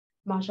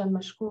Marjan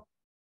Mashko,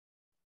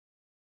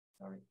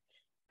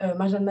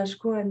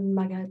 and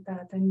Margareta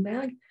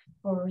Tenberg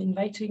for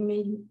inviting me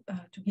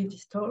to give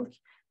this talk.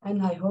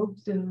 And I hope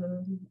that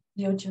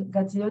the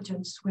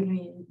audience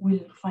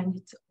will find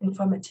it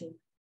informative.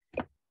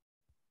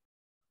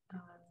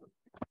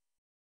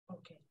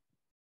 Okay.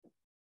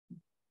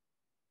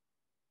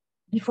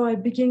 Before I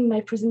begin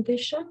my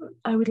presentation,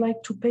 I would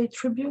like to pay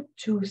tribute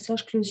to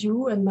Serge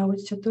Closiou and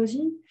Maurizio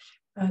Tosi.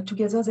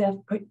 Together, they have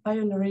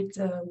pioneered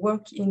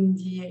work in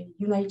the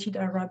United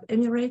Arab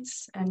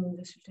Emirates and in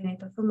the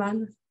Sultanate of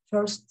Oman,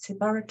 first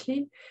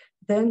separately,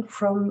 then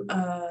from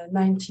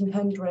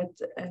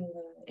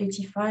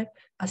 1985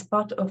 as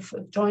part of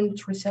a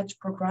joint research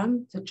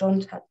program, the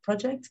Joint Hat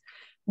Project,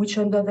 which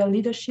under their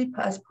leadership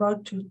has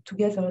brought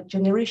together a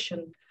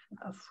generation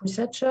of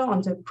researchers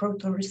on the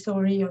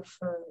proto-history of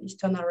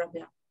Eastern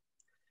Arabia.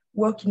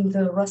 Work in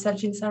the Ras Al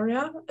Jins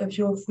area, a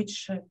view of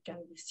which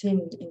can be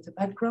seen in the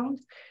background,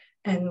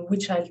 and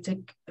which I'll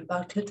take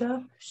about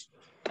later,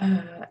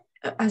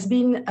 has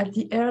been at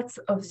the heart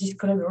of this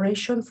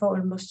collaboration for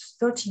almost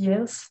 30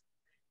 years.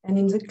 And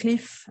in the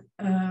cliff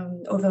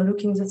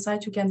overlooking the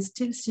site, you can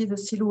still see the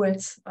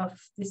silhouettes of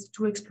these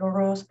two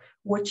explorers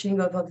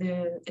watching over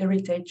the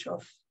heritage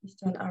of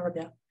Eastern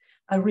Arabia.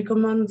 I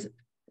recommend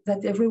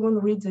that everyone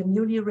read the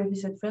newly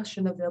revised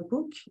version of their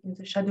book, In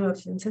the Shadow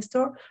of the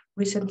Ancestor,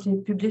 recently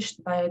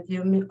published by the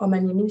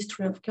Omani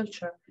Ministry of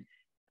Culture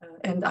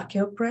and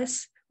Archeo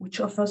Press, which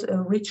offers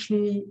a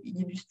richly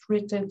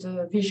illustrated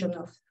vision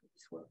of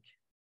this work.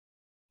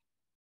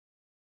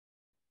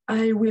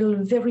 I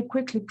will very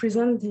quickly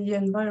present the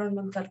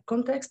environmental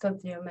context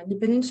of the Omani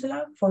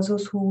Peninsula for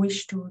those who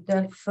wish to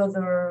delve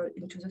further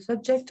into the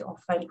subject or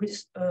find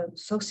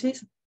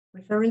sources,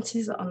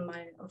 references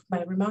of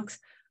my remarks.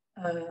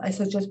 I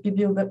suggest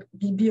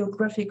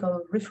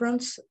bibliographical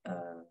reference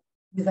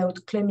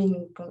without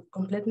claiming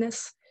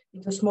completeness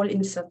in the small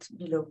insert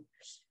below.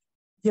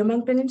 The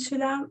Oman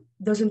Peninsula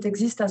doesn't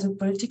exist as a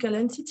political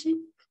entity,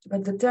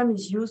 but the term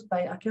is used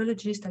by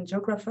archaeologists and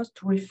geographers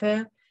to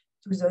refer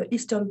to the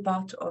eastern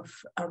part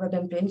of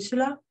Arabian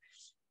Peninsula,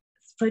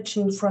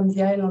 stretching from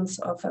the islands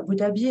of Abu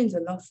Dhabi in the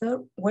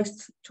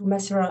northwest to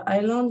Masira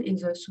Island in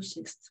the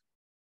southeast.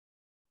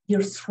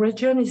 This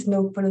region is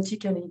now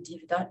politically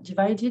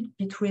divided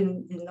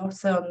between the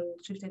northern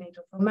Sultanate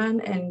of Oman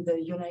and the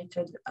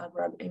United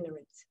Arab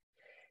Emirates.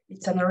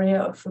 It's an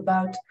area of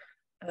about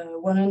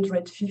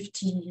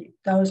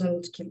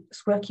 150,000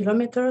 square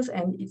kilometers,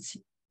 and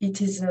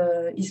it is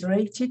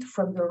isolated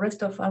from the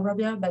rest of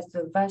Arabia by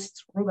the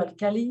vast Rub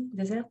al-Khali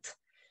desert,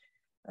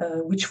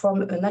 which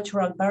form a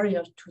natural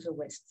barrier to the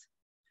west.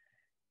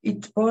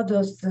 It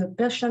borders the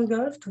Persian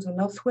Gulf to the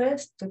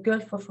northwest, the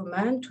Gulf of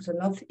Oman to the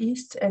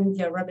northeast, and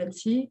the Arabian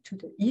Sea to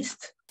the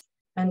east.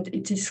 And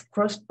it is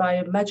crossed by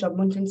a major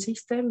mountain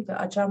system, the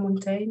Hajar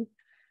Mountain,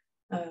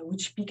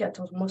 which peak at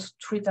almost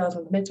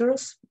 3,000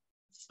 meters.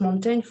 This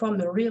mountain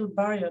forms a real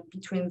barrier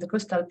between the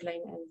coastal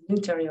plain and the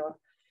interior,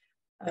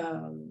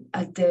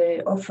 as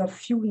they offer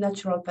few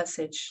natural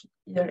passage,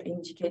 here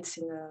indicates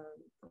in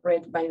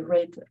red by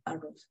red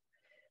arrows.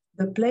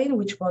 The plain,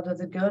 which borders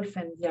the Gulf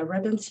and the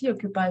Arabian Sea,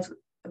 occupies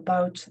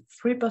about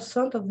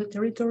 3% of the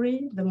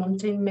territory. The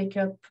mountain make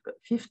up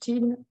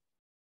 15%,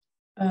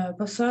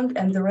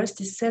 and the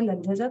rest is sand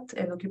and desert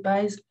and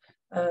occupies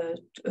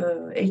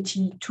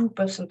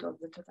 82% of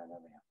the total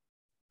area.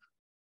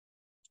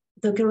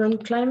 The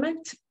current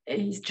climate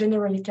is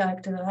generally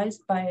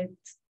characterized by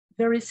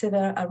very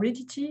severe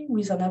aridity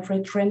with an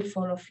average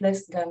rainfall of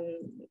less than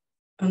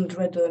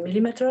 100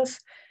 millimeters,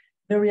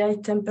 very high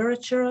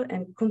temperature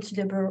and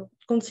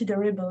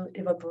considerable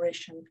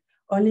evaporation.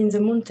 Only in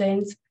the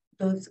mountains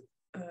does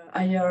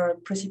higher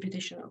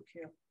precipitation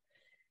occur.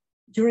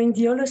 During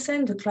the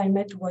Holocene, the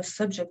climate was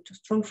subject to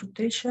strong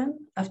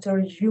fluctuation. After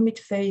a humid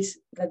phase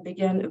that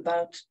began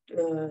about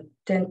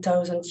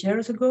 10,000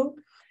 years ago,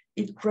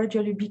 it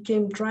gradually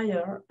became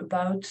drier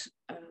about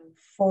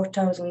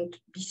 4000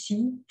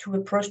 BC to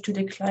approach to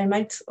the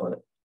climate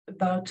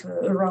about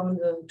around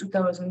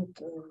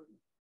 2000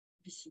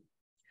 BC.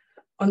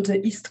 On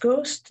the East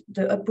Coast,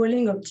 the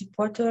upwelling of deep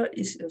water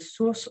is a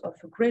source of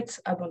a great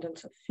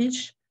abundance of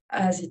fish,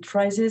 as it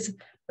raises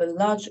a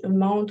large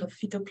amount of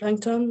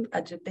phytoplankton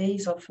at the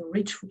base of a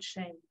rich food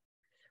chain.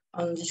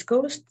 On this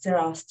coast, there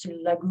are still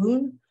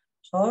lagoons,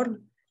 or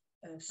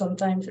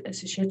sometimes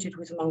associated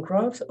with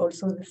mangroves.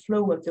 Also, the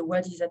flow of the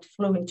wadis that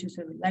flow into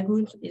the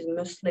lagoons is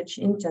much less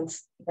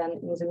intense than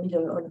in the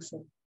Middle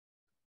Holocene.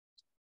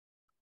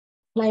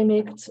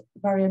 Climate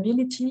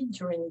variability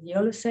during the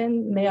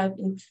Holocene may have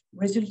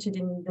resulted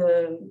in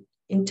the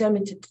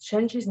intermittent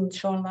changes in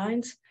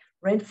shorelines,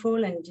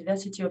 rainfall, and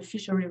diversity of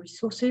fishery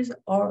resources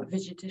or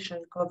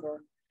vegetation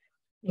cover,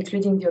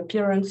 including the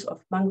appearance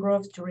of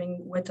mangroves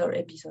during wetter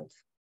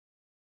episodes.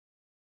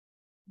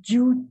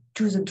 Due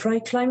to the dry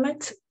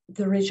climate,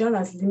 the region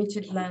has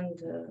limited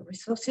land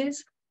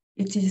resources.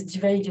 It is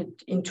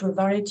divided into a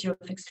variety of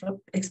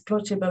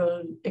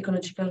exploitable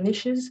ecological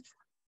niches,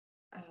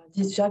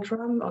 This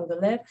diagram on the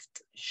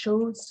left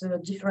shows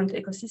different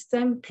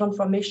ecosystem, plant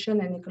formation,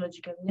 and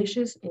ecological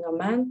niches in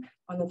Oman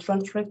on a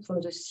trajectory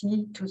from the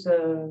sea to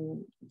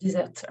the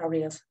desert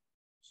areas.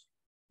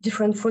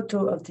 Different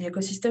photos of the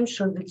ecosystem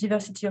show the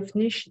diversity of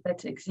niche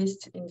that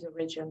exists in the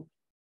region.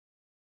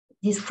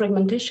 This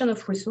fragmentation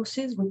of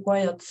resources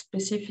required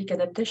specific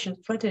adaptation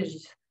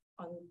strategies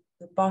on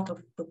the part of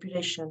the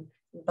population,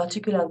 in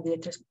particular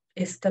the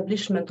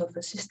establishment of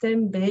a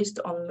system based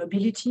on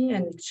mobility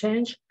and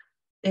exchange,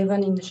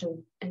 even in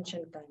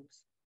ancient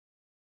times.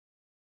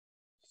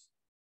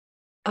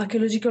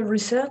 Archaeological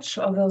research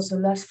over the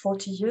last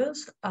 40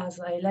 years has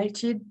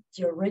highlighted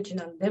the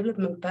original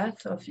development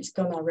path of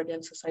Eastern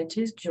Arabian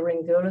societies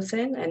during the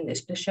Holocene, and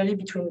especially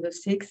between the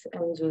 6th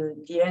and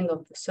the end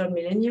of the 3rd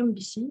millennium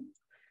BC.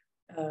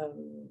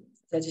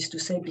 That is to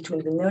say,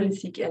 between the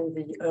Neolithic and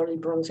the early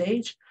Bronze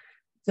Age,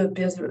 the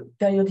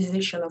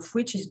periodization of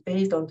which is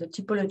based on the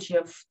typology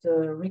of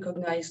the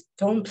recognized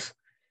tombs.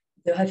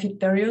 The Hafid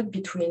period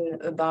between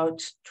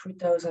about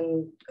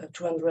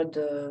 3200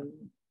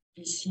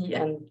 BC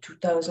and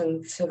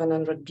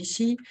 2700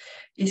 BC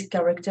is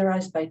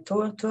characterized by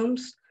tower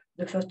tombs,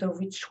 the first of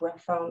which were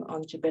found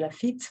on Jebel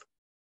Hafid,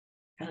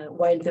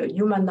 while the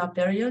Yumana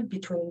period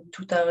between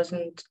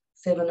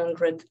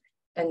 2700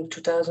 and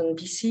 2000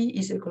 BC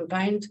is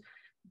accompanied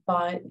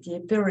by the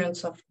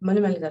appearance of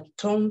monumental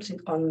tombs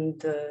on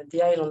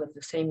the island of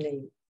the same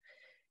name.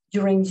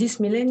 During this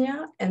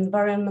millennia,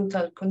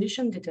 environmental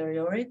conditions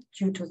deteriorate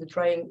due to the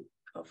drying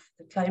of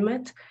the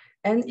climate,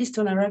 and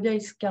Eastern Arabia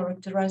is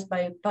characterized by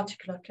a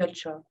particular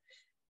culture.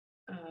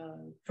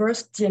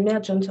 First, the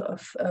emergence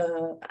of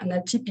an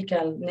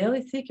atypical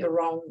Neolithic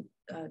around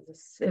the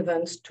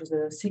 7th to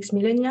the 6th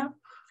millennia,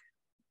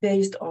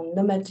 based on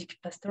nomadic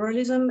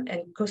pastoralism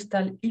and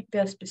coastal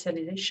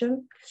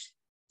hyper-specialization.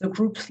 The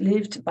groups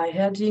lived by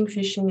herding,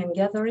 fishing, and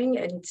gathering,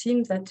 and it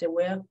seems that they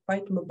were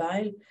quite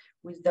mobile,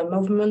 with their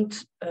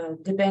movement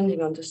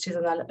depending on the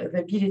seasonal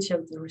availability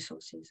of the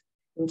resources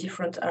in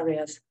different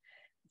areas.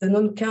 The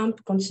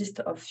non-camp consists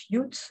of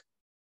youths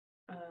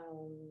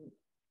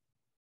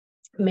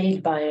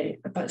made by,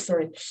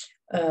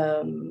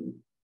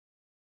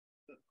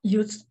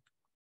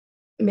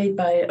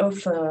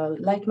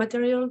 light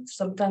material,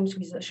 sometimes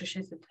with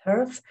associated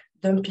earth,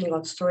 dumping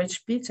on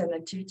storage pits and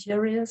activity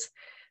areas.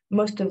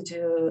 Most of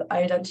the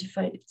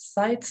identified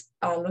sites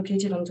are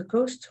located on the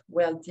coast,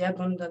 where the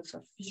abundance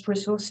of fish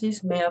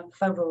resources may have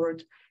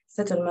favored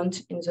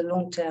settlement in the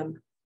long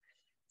term.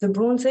 The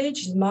Bronze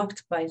Age is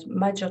marked by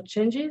major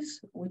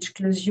changes, which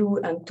Closiou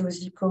and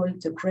Tosi call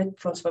the Great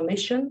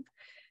Transformation.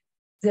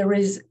 There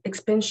is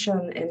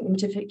expansion and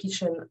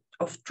intensification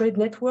of trade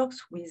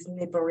networks with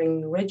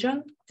neighboring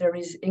regions. There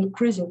is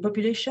increase in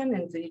population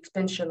and the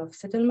expansion of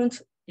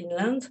settlements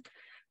inland,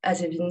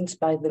 as evidenced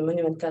by the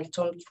monumental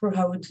tomb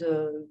throughout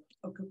the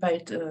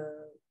occupied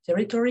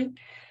territory.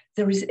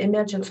 There is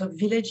emergence of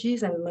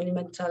villages and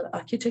monumental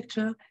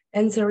architecture,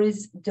 and there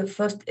is the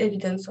first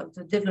evidence of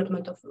the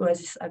development of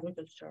oasis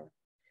agriculture.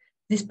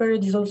 This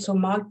period is also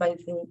marked by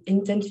the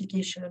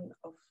intensification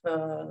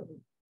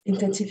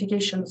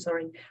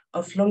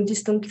of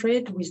long-distance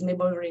trade with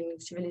neighboring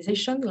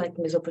civilizations like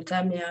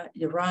Mesopotamia,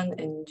 Iran,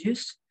 and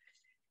Indus,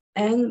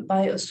 and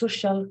by a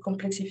social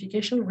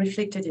complexification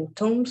reflected in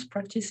tombs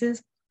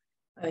practices,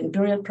 in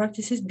burial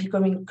practices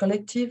becoming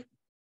collective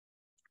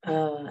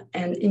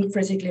and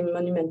increasingly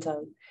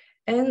monumental,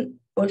 and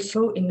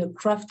also in the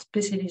craft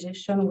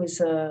specialization with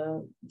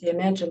the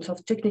emergence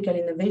of technical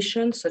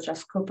innovations such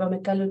as copper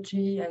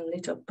metallurgy and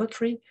later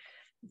pottery,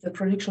 the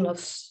production of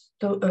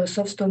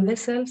soft stone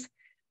vessels,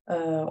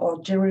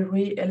 or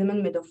jewelry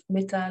element made of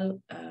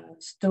metal,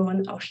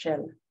 stone, or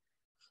shell.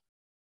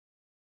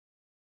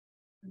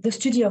 The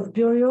study of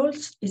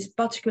burials is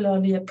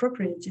particularly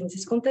appropriate in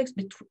this context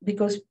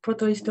because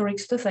protohistoric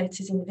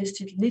societies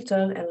invested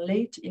little and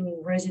late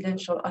in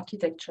residential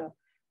architecture,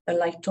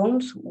 unlike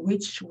tombs,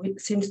 which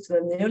since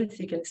the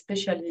Neolithic and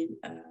especially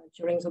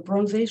during the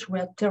Bronze Age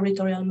were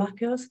territorial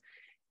markers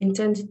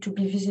intended to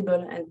be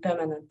visible and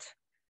permanent.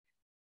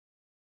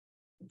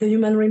 The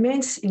human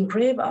remains in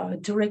grave are a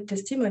direct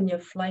testimony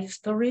of life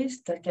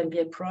stories that can be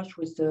approached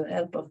with the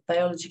help of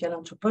biological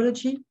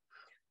anthropology.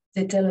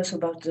 They tell us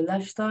about the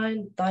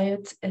lifestyle,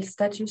 diet, health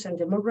status, and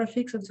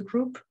demographics of the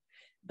group.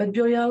 But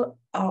burials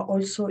are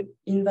also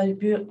an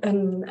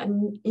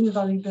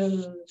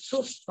invaluable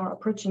source for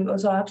approaching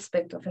other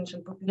aspects of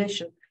ancient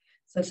population,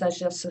 such as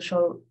their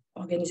social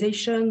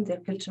organization,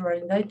 their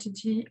cultural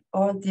identity,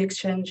 or the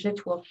exchange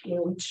network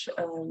in which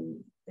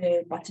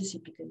they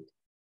participated.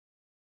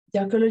 The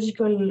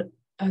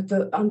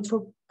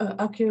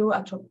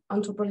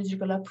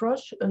archaeo-anthropological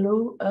approach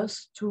allows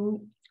us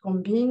to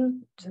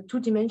combine the two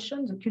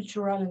dimensions, the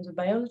cultural and the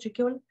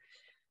biological.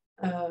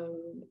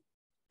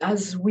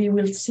 As we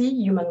will see,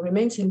 human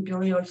remains in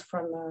burials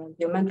from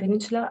the Oman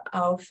Peninsula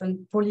are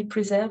often poorly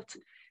preserved,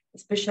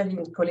 especially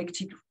in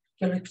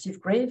collective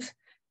graves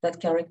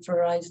that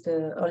characterize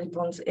the early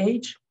Bronze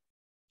Age.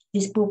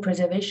 This poor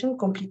preservation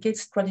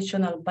complicates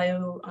traditional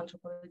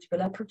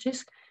bio-anthropological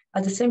approaches.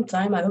 At the same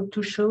time, I hope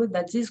to show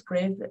that these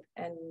graves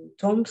and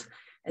tombs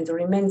and the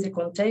remains they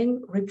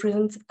contain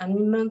represent an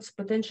immense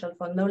potential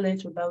for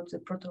knowledge about the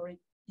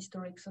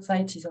proto-historic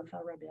societies of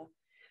Arabia,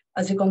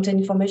 as they contain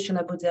information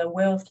about their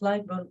way of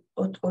life, but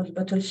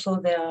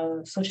also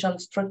their social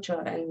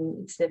structure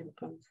and its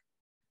development.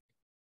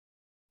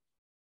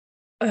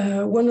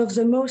 One of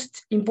the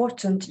most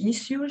important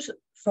issues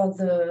for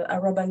the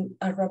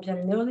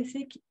Arabian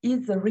Neolithic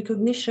is the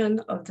recognition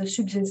of the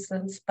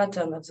subsistence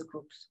pattern of the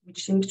groups,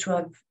 which seems to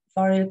have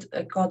varied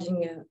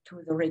according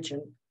to the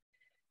region.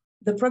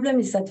 The problem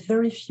is that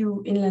very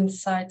few inland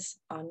sites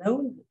are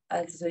known,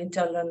 as the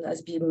hinterland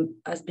has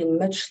been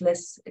much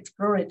less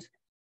explored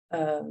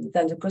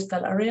than the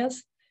coastal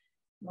areas.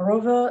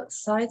 Moreover,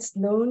 sites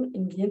known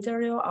in the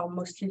interior are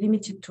mostly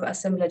limited to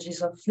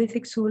assemblages of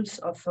lithic soils,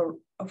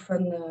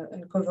 often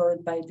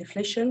uncovered by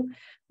deflation,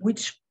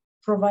 which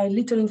provide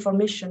little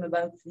information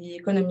about the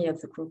economy of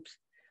the groups.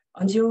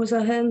 On the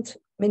other hand,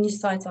 many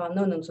sites are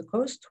known on the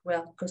coast,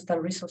 where coastal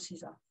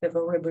resources are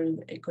favorable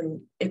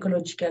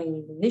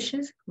ecological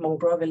niches,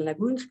 mangrove and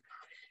lagoons.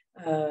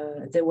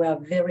 They were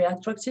very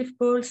attractive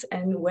poles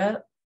and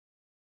where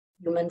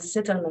human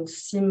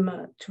settlements seem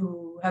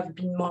to have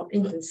been more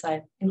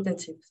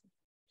intensive.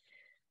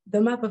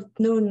 The map of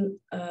known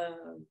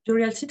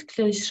burial sites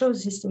clearly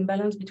shows this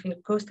imbalance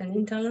between coast and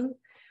hinterland.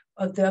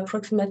 Of the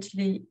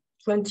approximately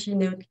 20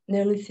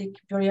 Neolithic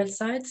burial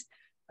sites,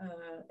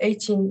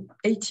 18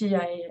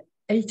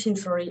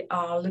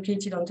 are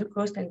located on the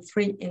coast and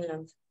 3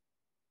 inland.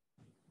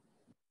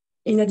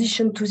 In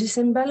addition to this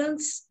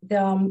imbalance,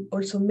 there are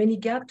also many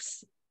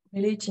gaps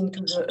relating to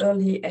the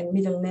early and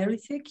middle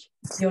Neolithic.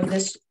 The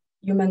oldest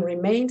human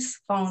remains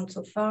found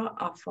so far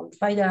are from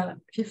Faya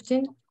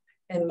 15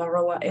 and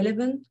Marawa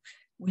 11,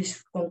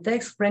 with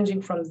context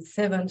ranging from the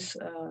 7th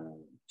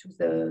to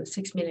the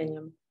 6th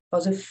millennium.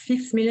 For the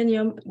 5th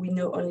millennium, we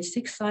know only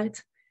 6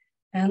 sites,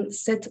 and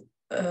 7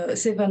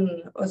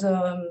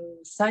 other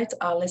sites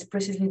are less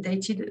precisely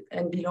dated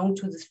and belong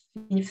to the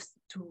 5th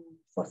to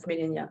 4th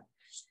millennia.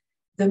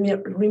 The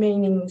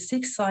remaining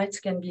 6 sites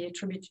can be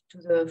attributed to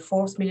the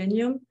 4th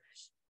millennium.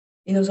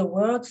 In other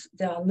words,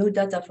 there are no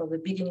data for the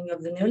beginning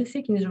of the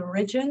Neolithic in the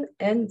region,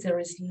 and there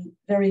is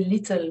very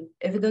little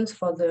evidence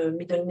for the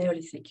middle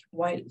Neolithic,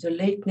 while the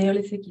late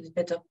Neolithic is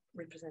better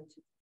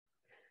represented.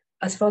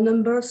 As for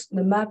numbers,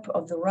 the map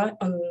of the right,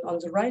 on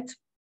the right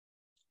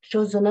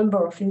shows the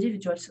number of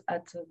individuals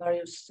at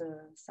various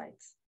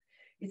sites.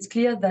 It's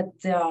clear that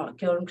there are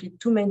currently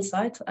 2 main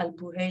sites, Al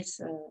Buhays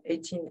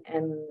 18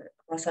 and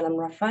Ras Al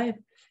Amra 5,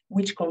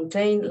 which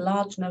contain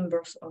large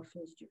numbers of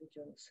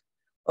individuals.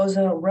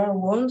 Other rare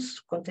ones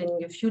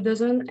containing a few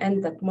dozen,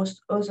 and that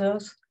most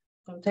others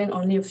contain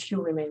only a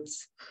few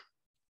remains.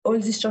 All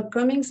these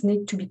shortcomings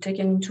need to be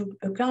taken into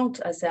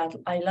account as they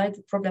highlight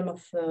the problem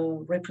of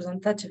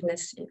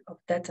representativeness of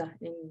data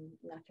in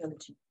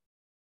archaeology.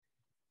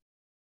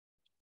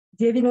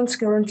 The evidence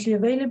currently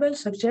available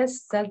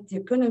suggests that the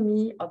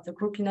economy of the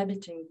group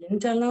inhabiting the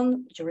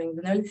hinterland during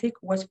the Neolithic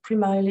was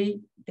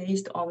primarily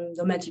based on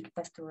nomadic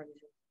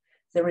pastoralism.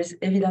 There is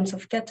evidence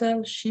of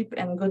cattle, sheep,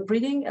 and goat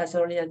breeding as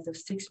early as the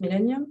 6th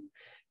millennium.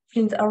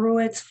 Flint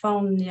arrowheads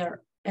found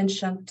near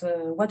ancient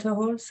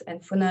waterholes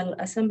and faunal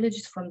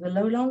assemblages from the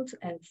lowland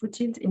and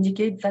foothills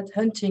indicate that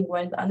hunting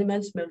wild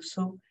animals may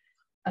also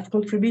have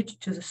contributed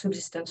to the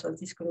subsistence of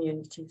these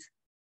communities.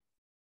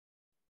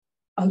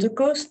 On the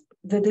coast,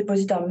 the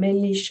deposits are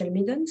mainly shell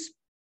middens.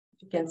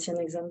 You can see an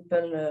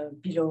example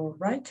below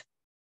right.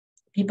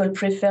 People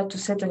prefer to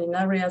settle in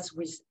areas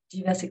with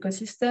diverse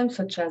ecosystems,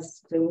 such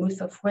as the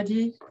mouth of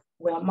Wadi,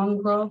 where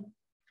mangrove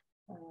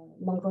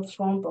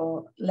swamp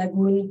or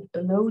lagoon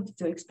allowed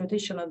the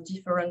exploitation of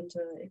different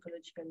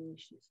ecological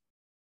niches.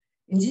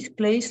 In this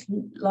place,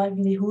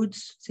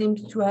 livelihoods seem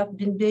to have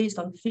been based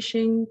on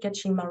fishing,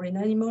 catching marine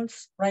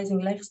animals, raising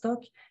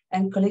livestock,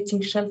 and collecting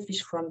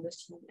shellfish from the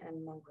sea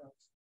and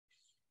mangroves.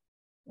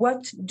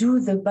 What do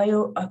the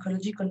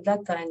bioecological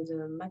data and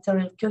the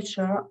material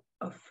culture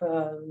of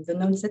the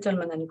known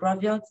settlement and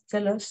graveyards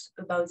tell us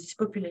about this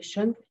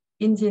population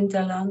in the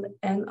hinterland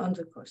and on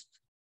the coast?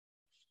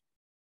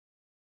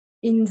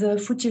 In the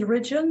foothill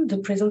region, the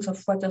presence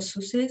of water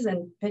sources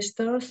and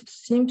pastures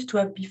seems to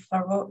have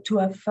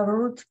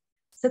favored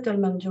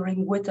settlement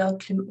during wetter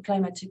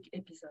climatic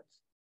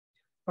episodes.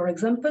 For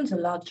example, the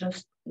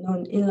largest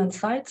known inland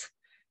site,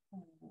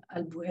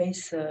 Al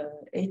Buhays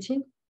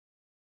 18,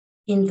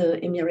 in the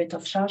Emirate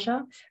of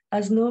Sharjah,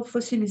 has no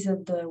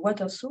fossilized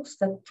water source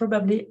that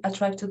probably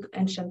attracted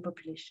ancient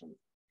population.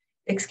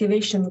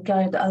 Excavation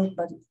carried out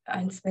by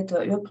Inspector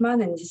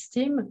Jörgman and his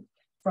team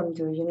from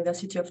the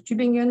University of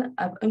Tübingen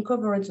have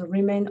uncovered the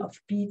remains of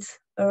peat,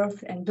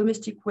 earth, and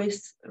domestic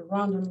waste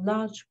around a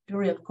large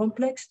burial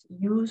complex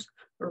used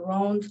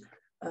around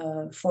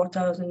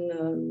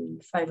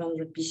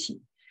 4500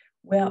 BC,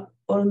 where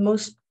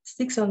almost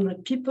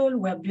 600 people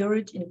were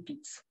buried in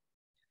pits.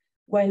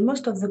 While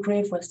most of the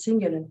graves were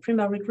single and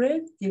primary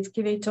graves, the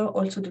excavator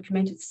also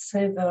documented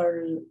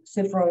several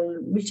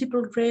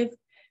multiple graves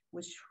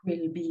which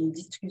will be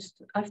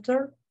discussed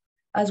after,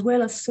 as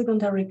well as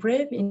secondary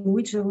grave in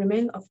which the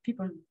remains of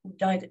people who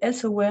died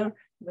elsewhere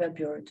were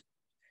buried.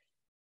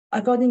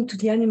 According to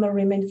the animal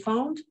remains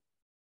found,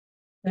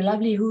 the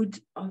livelihood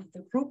of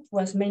the group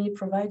was mainly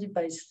provided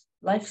by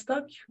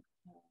livestock,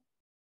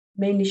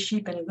 mainly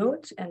sheep and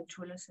goats, and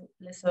to a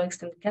lesser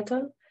extent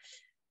cattle.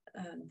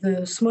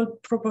 The small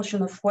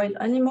proportion of wild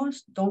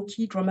animals,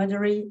 donkey,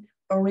 dromedary,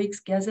 oryx,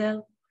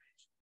 gazelle,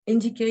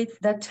 indicate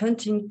that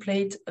hunting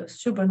played a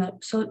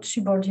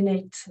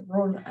subordinate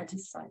role at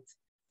this site.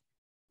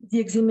 The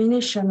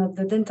examination of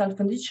the dental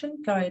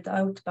condition carried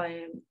out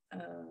by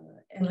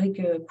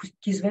Enrique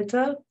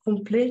Kieswetter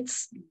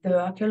completes the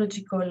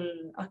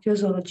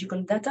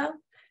archaeological data.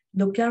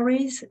 No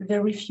caries,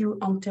 very few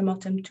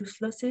antemortem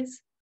tooth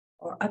losses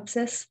or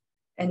abscess,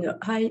 and a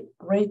high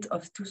rate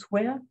of tooth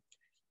wear,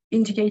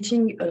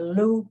 indicating a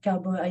low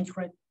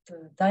carbohydrate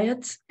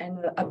diet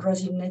and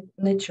abrasive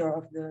nature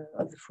of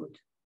the food.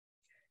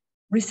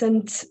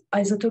 Recent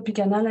isotopic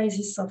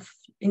analysis of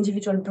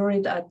individuals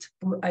buried at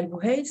Al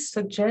Buhays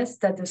suggests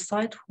that the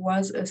site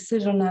was a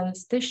seasonal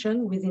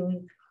station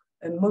within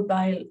a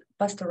mobile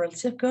pastoral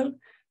circle,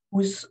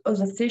 whose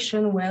other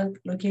stations were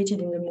located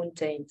in the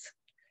mountains.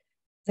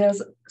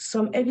 There's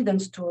some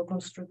evidence to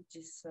reconstruct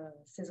this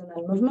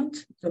seasonal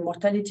movement. The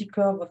mortality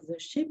curve of the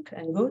sheep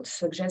and goats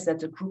suggests that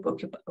the group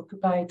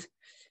occupied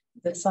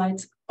the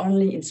site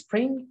only in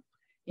spring.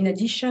 In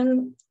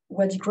addition,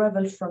 Wadi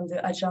gravel from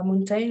the Ajar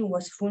mountain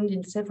was found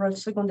in several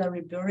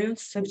secondary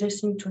burials,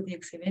 suggesting to the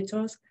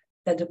excavators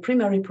that the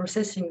primary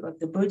processing of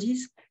the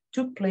bodies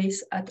took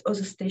place at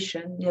other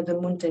stations near the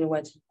mountain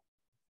Wadi.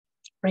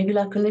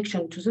 Regular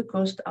connection to the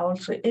coast are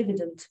also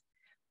evident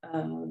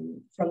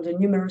from the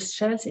numerous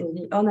shells in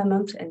the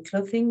ornament and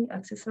clothing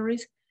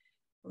accessories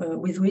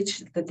with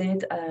which the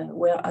dead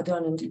were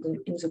adorned in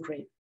the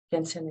grave. You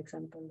can see an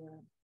example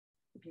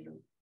below.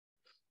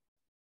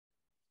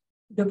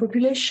 The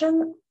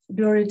population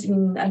buried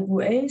in Al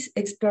Buhays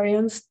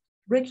experienced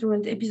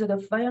recurrent episodes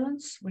of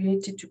violence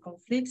related to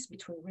conflicts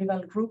between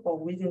rival groups or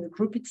within the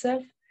group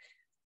itself.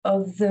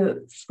 Of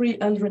the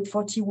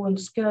 341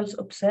 skulls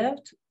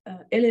observed,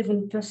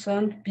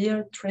 11%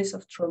 bear trace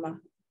of trauma.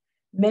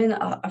 Men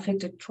are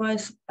affected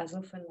twice as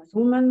often as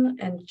women,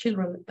 and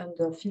children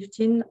under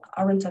 15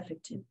 aren't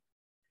affected.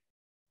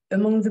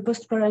 Among the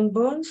post-crying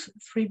bones,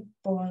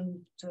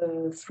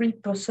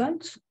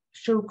 3.3%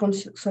 show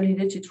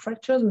consolidated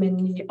fractures,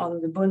 mainly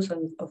on the bones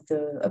of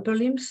the upper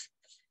limbs.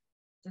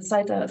 The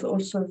site has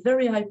also a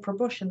very high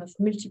proportion of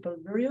multiple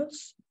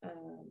burials,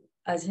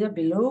 as here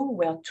below,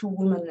 where 2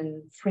 women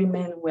and 3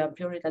 men were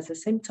buried at the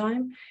same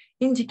time,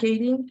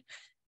 indicating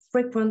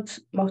frequent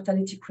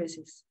mortality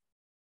crises,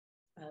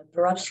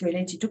 perhaps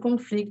related to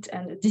conflict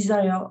and a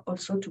desire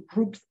also to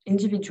group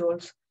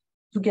individuals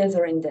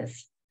together in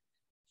death.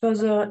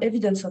 Further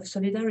evidence of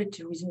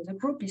solidarity within the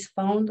group is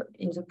found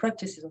in the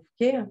practices of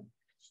care.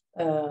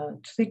 3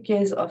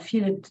 cases of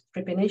healed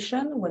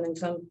trepanation, one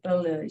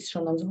example is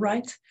shown on the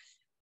right,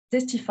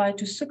 testify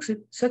to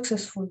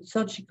successful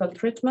surgical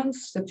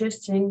treatments,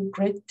 suggesting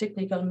great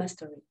technical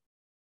mastery.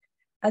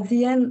 At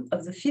the end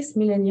of the 5th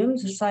millennium,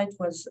 the site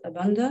was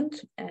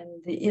abandoned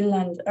and the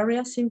inland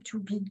area seemed to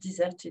be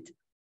deserted,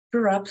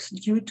 perhaps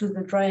due to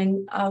the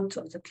drying out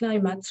of the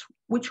climate,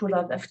 which would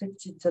have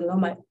affected the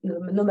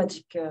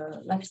nomadic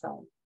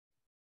lifestyle.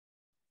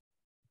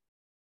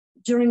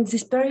 During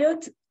this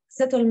period,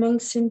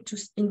 settlements seemed to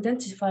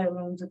intensify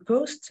along the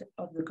coast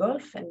of the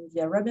Gulf and the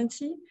Arabian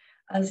Sea,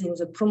 as in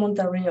the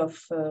promontory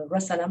of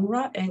Ras Al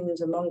Amra and in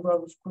the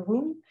mangrove of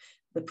Kurum,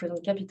 the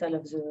present capital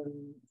of the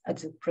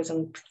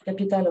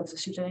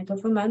Sultanate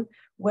of Oman,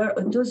 where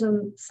a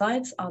dozen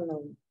sites are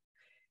known.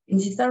 In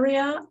this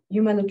area,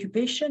 human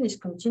occupation is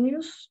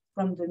continuous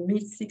from the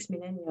mid-6th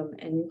millennium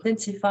and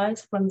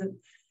intensifies from the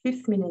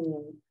 5th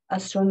millennium,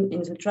 as shown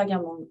in the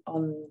diagram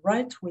on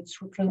right, which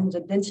represents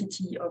the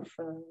density of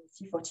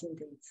C14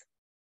 dates.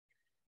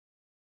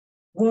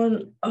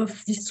 One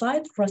of these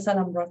sites, Ras Al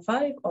Amra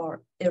 5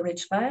 or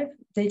RH 5,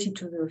 dated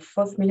to the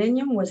 4th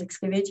millennium, was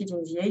excavated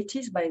in the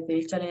 80s by the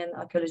Italian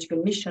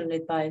archaeological mission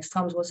led by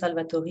Sandro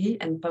Salvatori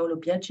and Paolo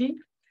Biaggi.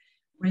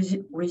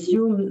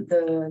 Resumed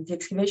the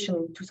excavation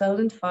in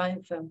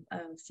 2005,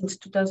 since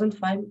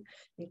 2005,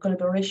 in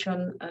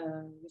collaboration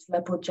with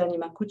Lapo Gianni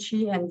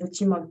Marcucci and the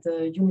team of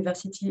the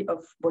University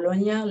of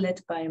Bologna,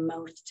 led by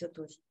Maurizio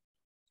Tosi.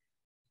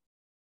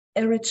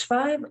 RH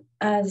 5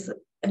 has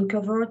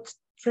uncovered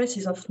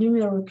traces of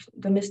numerous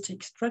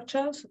domestic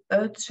structures,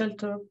 earth,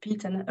 shelter,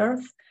 pit, and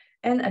earth,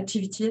 and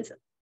activities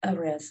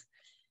areas.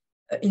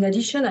 In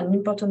addition, an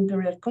important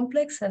burial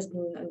complex has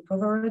been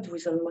uncovered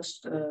with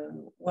almost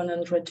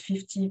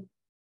 150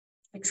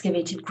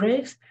 excavated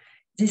graves.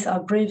 These are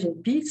graves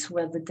in pits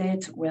where the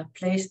dead were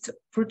placed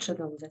perched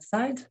on their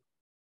side.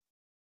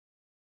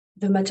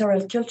 The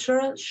material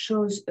culture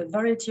shows a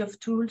variety of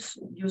tools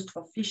used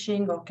for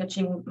fishing or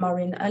catching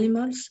marine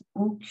animals,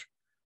 hook,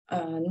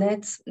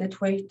 nets,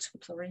 net weight,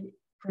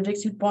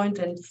 projectile point,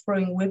 and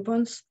throwing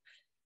weapons.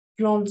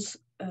 Plants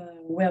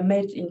were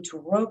made into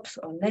ropes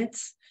or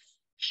nets.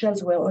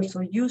 Shells were also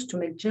used to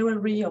make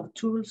jewelry or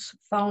tools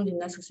found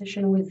in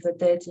association with the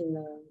dead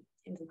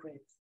in the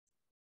grave.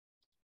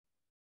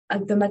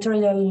 As the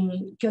material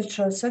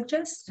culture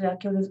suggests, the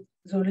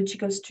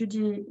archaeological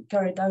study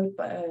carried out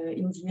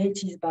in the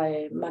 80s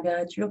by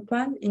Margaret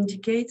Urban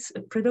indicates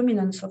a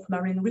predominance of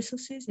marine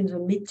resources in the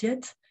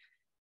mid-jet.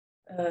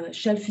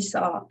 Shellfish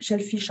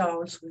are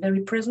also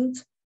very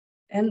present,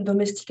 and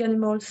domestic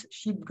animals,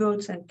 sheep,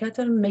 goats, and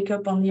cattle make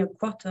up only a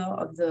quarter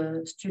of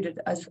the studied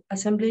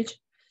assemblage,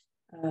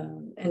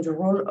 and the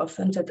role of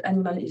hunted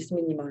animal is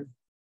minimal.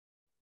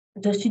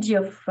 The study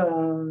of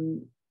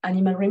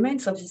animal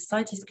remains of this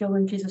site is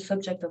currently the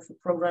subject of a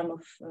program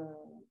of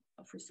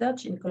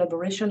research in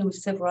collaboration with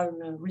several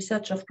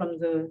researchers from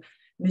the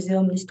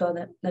Muséum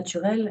d'Histoire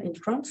Naturelle in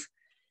France.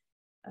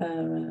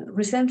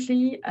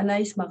 Recently,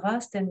 Anaïs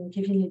Marast and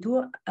Kevin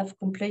Ledoux have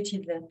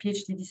completed their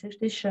PhD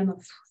dissertation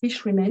of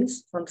fish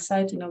remains from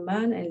sites in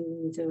Oman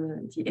and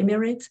the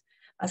Emirates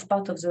as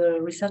part of the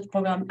research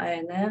program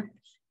ANR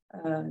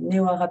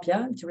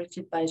Neo-Arabia,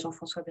 directed by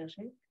Jean-François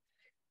Berger.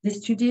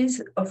 These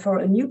studies offer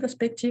a new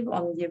perspective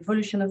on the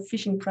evolution of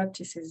fishing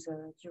practices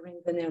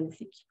during the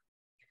Neolithic.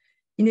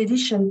 In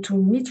addition to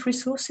meat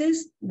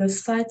resources, the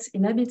site's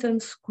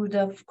inhabitants could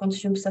have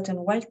consumed certain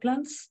wild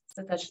plants,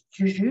 such as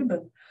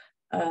jujube,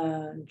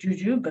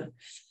 the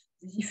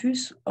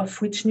diffuse,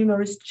 of which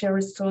numerous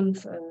cherry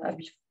stones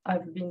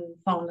have been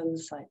found on the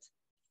site.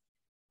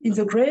 In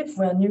the grave,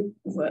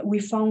 we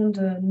found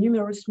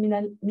numerous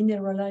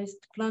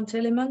mineralized plant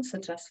elements,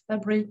 such as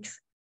fabrics,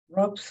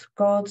 ropes,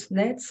 cords,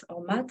 nets,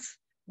 or mats,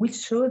 which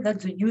show that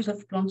the use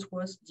of plants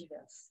was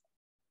diverse.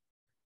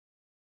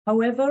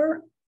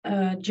 However,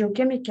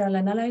 geochemical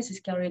analysis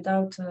carried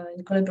out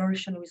in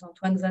collaboration with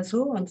Antoine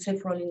Zazot and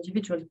several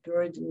individuals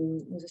buried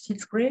in the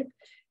site's grave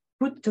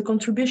put the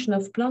contribution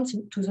of plants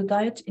to the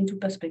diet into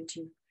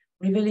perspective,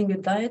 revealing a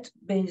diet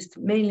based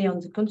mainly on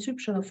the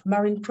consumption of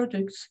marine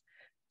products,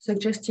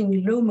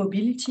 suggesting low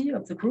mobility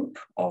of the group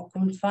or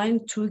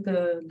confined to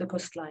the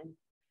coastline.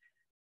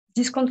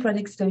 This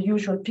contradicts the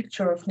usual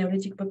picture of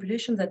Neolithic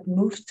population that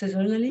moved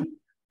seasonally.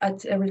 At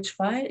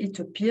RH5, it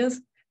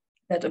appears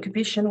that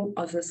occupation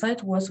of the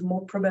site was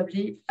more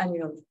probably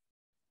annual.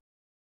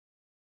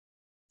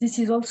 This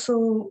is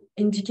also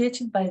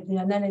indicated by the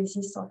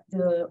analysis of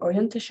the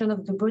orientation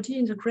of the body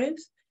in the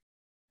graves.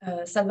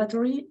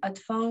 Salvatori had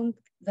found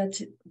that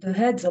the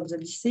heads of the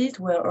deceased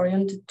were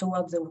oriented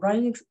towards the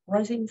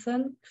rising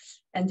sun,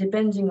 and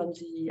depending on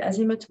the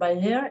azimuth by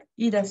year,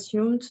 it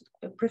assumed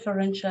a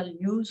preferential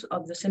use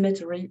of the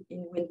cemetery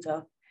in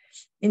winter.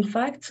 In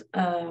fact,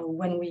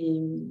 when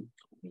we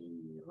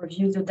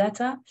review the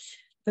data,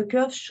 the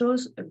curve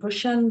shows a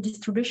Gaussian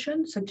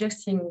distribution,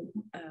 suggesting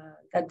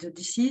that the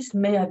deceased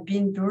may have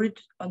been buried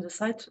on the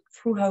site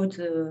throughout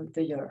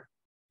the year.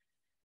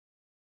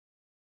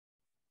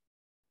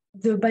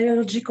 The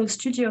biological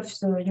study of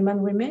the human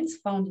remains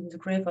found in the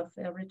grave of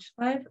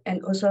RH5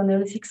 and other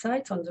Neolithic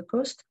sites on the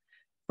coast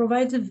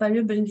provided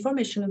valuable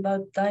information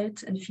about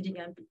diet and feeding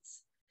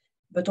habits,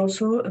 but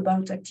also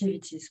about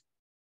activities.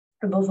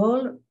 Above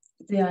all,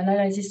 the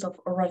analysis of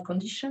oral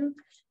condition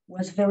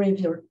was very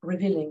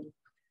revealing.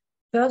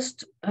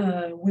 First,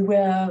 we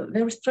were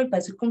very struck by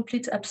the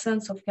complete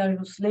absence of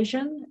callus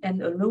lesion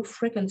and a low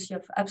frequency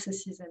of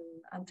abscesses and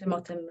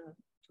antemortem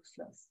tooth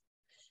loss.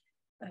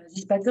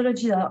 These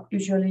pathologies are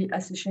usually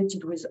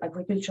associated with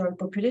agricultural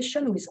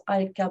population with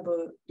high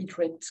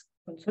carbohydrate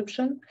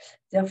consumption.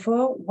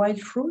 Therefore, wild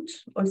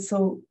fruits,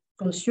 also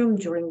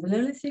consumed during the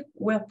Neolithic,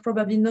 were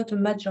probably not a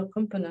major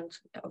component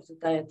of the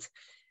diet,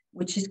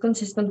 which is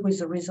consistent with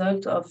the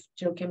result of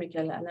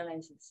geochemical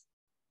analysis.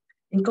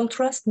 In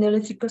contrast,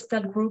 Neolithic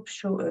coastal groups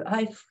show a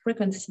high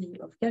frequency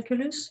of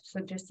calculus,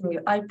 suggesting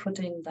a high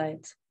protein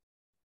diet.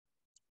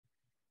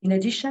 In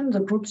addition, the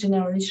groups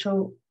generally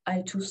show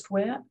high tooth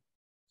wear,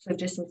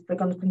 suggesting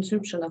frequent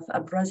consumption of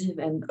abrasive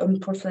and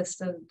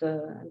unprocessed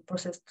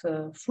processed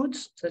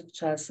foods,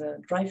 such as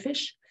dry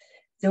fish.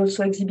 They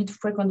also exhibit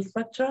frequent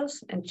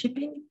fractures and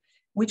chipping,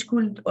 which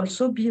could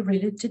also be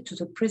related to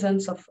the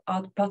presence of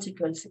hard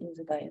particles in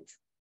the diet.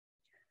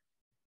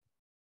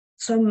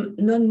 Some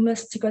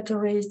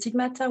non-masticatory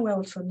stigmata were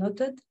also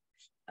noted,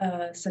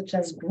 such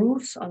as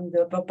grooves on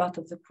the upper part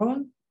of the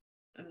crown,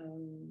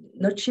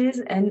 notches,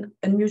 and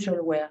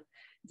unusual wear.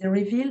 They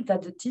revealed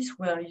that the teeth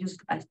were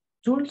used as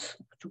tools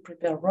to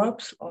prepare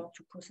ropes or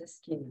to process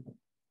skin.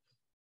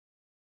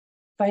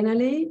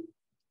 Finally,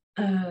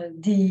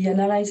 the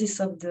analysis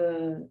of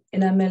the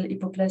enamel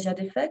hypoplasia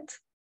defect,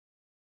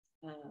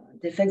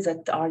 defects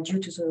that are due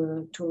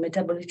to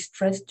metabolic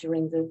stress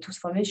during the tooth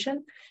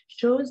formation,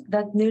 shows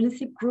that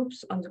Neolithic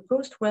groups on the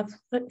coast were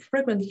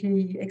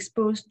frequently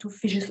exposed to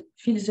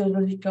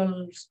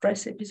physiological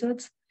stress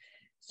episodes.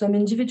 Some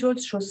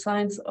individuals show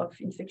signs of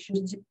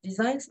infectious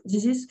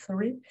disease,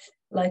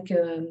 like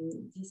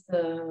this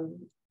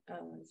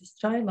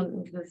child,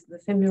 the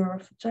femur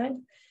of a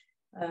child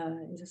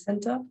in the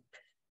center.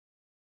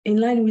 In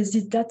line with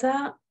this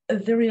data, a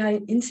very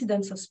high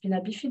incidence of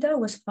spina bifida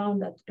was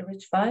found at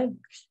RH5,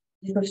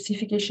 The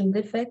ossification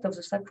defect of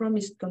the sacrum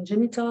is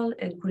congenital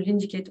and could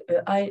indicate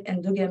a high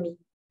endogamy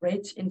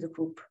rate in the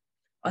group.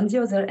 On the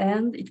other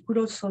hand, it could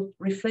also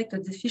reflect a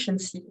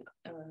deficiency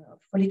of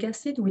folic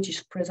acid, which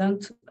is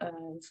present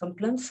in some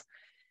plants.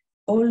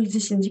 All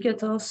these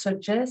indicators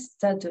suggest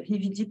that the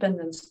heavy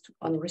dependence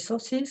on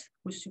resources,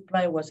 whose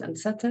supply was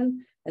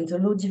uncertain, and the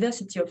low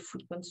diversity of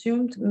food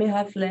consumed may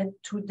have led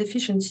to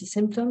deficiency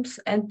symptoms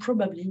and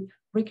probably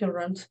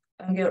recurrent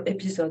hunger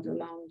episodes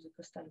among the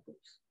coastal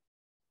groups.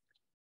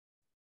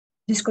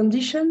 This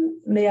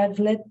condition may have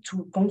led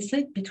to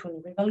conflict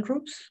between rival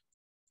groups.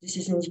 This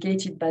is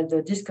indicated by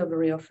the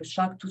discovery of a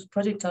shark-tooth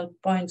projectile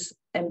points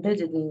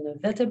embedded in the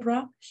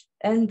vertebra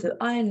and the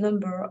high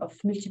number of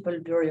multiple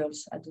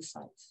burials at the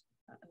site,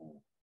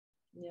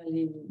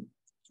 nearly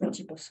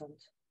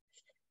 20%.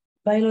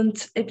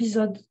 Violent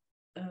episodes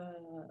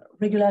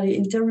regularly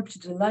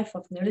interrupted the life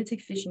of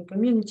Neolithic fishing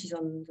communities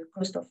on the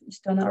coast of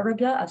Eastern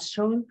Arabia, as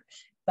shown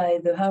by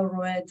the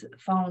arrowhead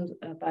found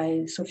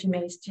by Sophie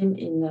Mary's team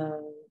in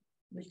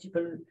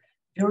multiple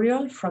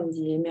burial from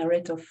the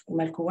emirate of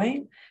Al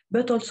Quwain,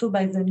 but also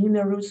by the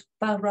numerous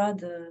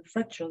parad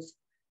fractures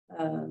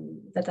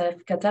that I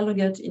have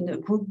catalogued in a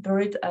group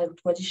buried at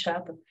Wadi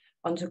Shab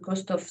on the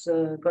coast of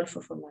the Gulf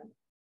of Oman.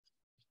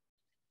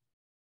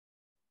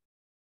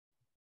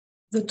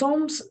 The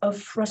tombs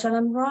of Ras Al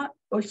Amra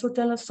also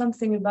tell us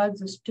something about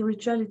the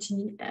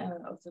spirituality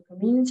of the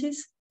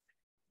communities.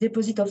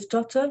 Deposits of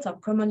turtles are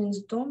common in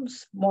the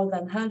tombs. More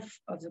than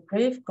half of the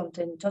grave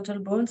contain turtle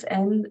bones,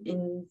 and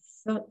in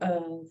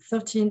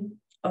 13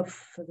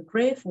 of the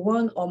grave,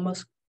 one or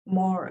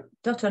more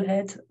turtle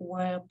heads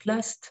were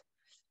placed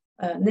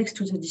next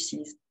to the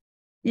deceased.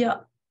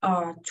 Here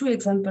are two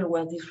examples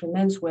where these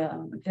remains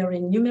were very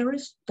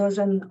numerous: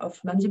 dozens of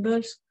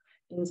mandibles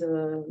in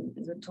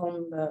the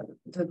tomb,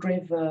 the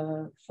grave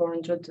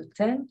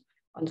 410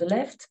 on the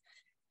left,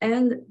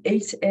 and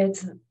 8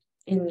 heads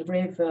in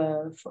grave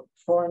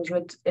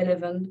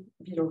 411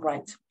 below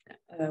right,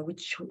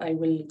 which I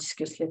will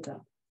discuss later.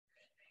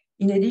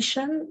 In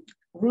addition,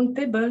 round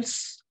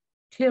pebbles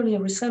clearly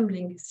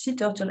resembling sea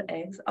turtle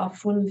eggs are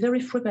found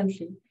very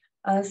frequently,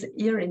 as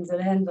here in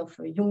the hand of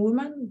a young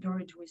woman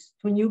buried with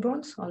 2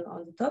 newborns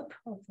on the top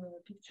of the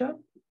picture.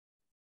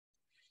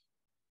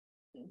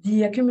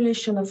 The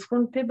accumulation of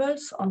round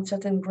pebbles on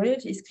certain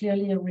graves is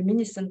clearly a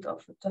reminiscent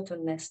of a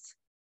turtle nest.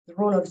 The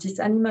role of this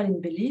animal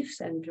in beliefs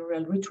and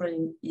burial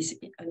ritual is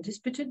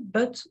undisputed,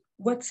 but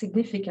what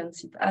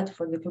significance it had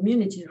for the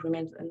communities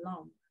remains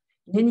unknown.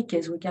 In any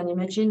case, we can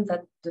imagine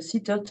that the sea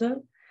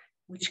turtle,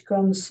 which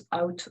comes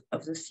out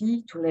of the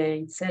sea to lay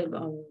itself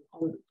on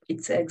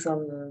its eggs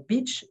on the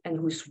beach and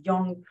whose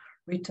young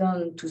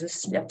return to the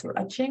sea after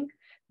hatching,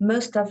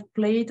 must have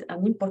played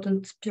an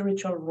important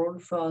spiritual role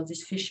for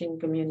this fishing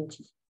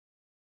community.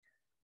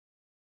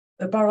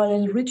 A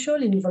parallel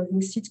ritual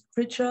involving sea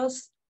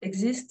creatures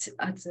exists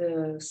at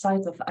the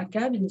site of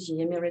Akkab in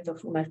the emirate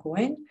of Al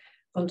Quwain,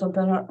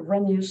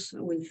 contemporaneous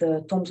with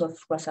the tombs of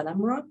Ras Al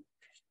Amra,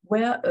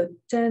 where a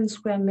 10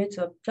 square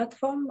meter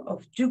platform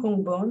of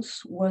dugong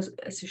bones was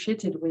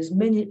associated with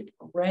many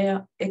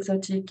rare,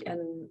 exotic,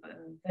 and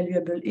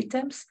valuable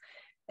items,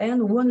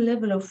 and one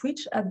level of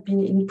which had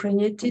been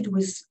impregnated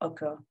with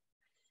ochre.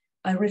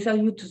 I refer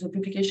you to the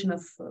publication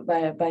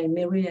by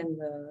Mary and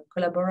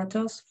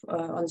collaborators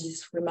on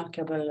this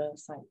remarkable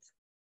site.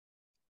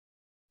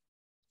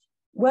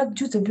 What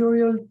do the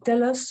burials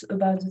tell us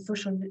about the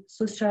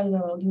social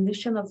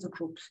organization of the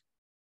groups?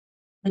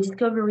 The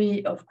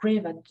discovery of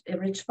graves at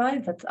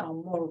RH5 that are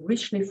more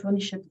richly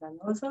furnished than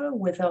others,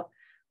 whether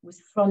with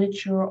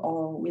furniture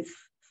or with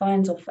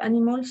finds of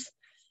animals,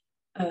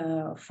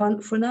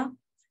 fauna,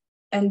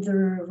 and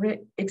the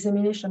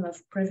re-examination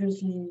of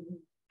previously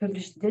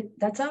published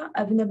data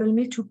have enabled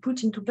me to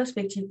put into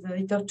perspective the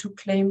hitherto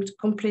claimed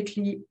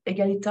completely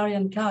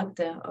egalitarian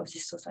character of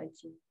this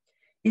society.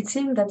 It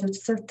seemed that a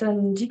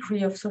certain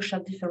degree of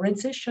social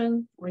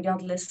differentiation,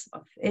 regardless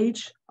of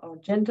age or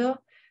gender,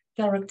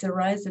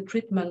 characterized the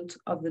treatment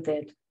of the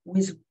dead,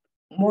 with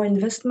more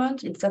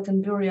investment in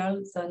certain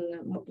burials than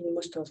in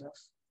most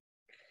others.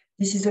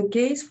 This is a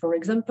case, for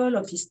example,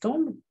 of this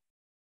tomb,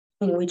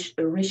 in which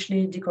a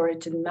richly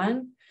decorated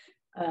man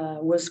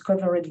was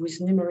covered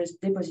with numerous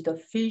deposits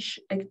of fish,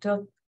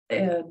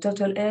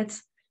 turtle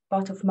heads,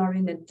 part of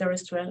marine and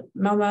terrestrial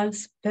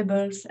mammals,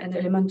 pebbles, and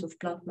elements of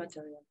plant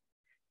material.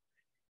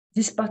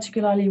 This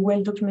particularly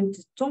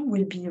well-documented tomb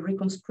will be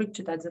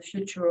reconstructed at the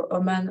future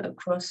Oman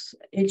Across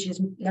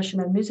Ages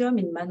National Museum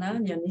in Mana,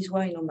 near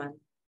Nizwa in Oman.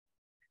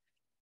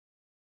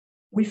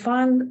 We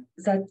find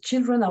that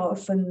children are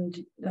often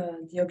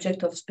the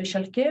object of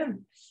special care.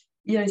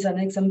 Here is an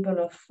example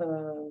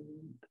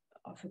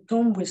of a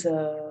tomb with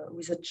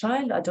a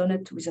child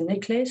adorned with a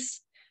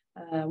necklace,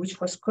 which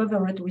was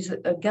covered with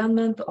a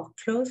garment or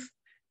cloth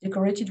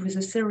decorated with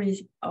a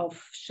series of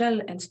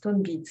shell and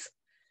stone beads.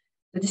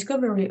 The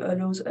discovery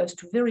allows us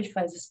to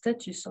verify the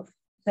status of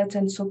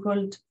certain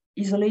so-called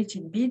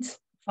isolated beads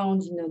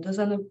found in a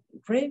dozen of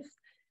graves,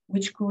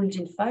 which could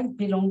in fact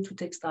belong to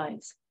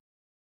textiles.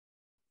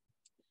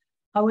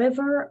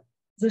 However,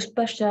 The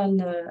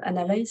spatial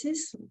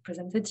analysis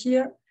presented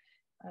here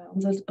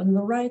on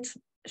the right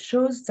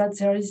shows that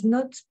there is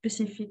no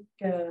specific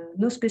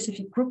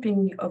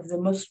grouping of the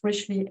most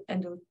richly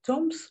endowed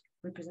tombs,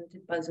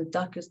 represented by the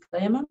darkest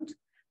diamond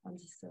on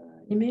this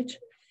image.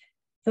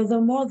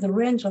 Furthermore, the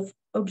range of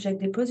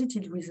objects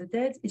deposited with the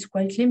dead is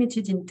quite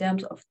limited in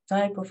terms of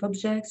type of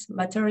objects,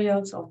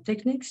 materials, or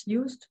techniques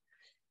used,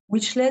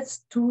 which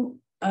leads to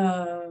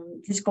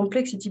this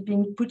complexity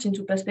being put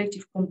into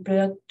perspective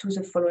compared to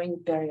the following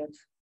periods.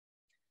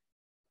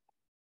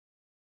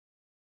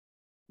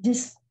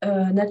 This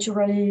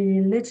naturally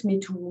leads me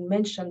to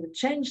mention the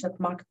change that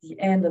marked the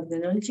end of the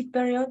Neolithic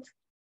period.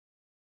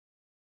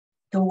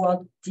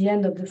 Toward the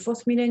end of the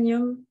 4th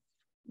millennium,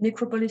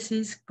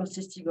 necropolises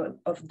consisting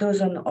of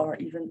dozens or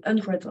even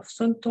hundreds of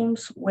stone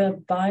tombs were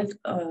built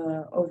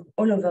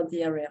all over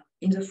the area,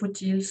 in the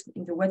foothills,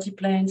 in the Wadi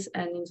Plains,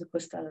 and in the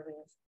coastal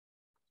areas.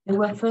 They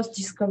were first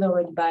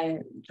discovered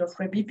by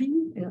Geoffrey Beebe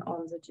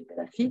on the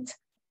Jebel Afit,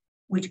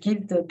 which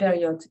gives the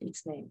period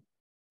its name.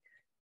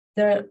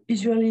 They're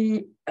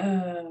usually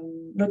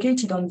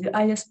located on the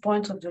highest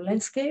points of the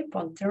landscape,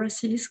 on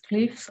terraces,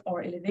 cliffs,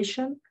 or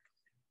elevation.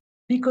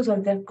 Because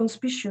of their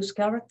conspicuous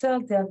character,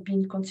 they have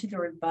been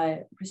considered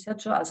by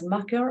researchers as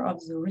marker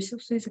of the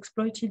resources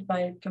exploited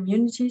by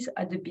communities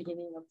at the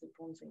beginning of the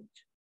Bronze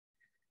Age.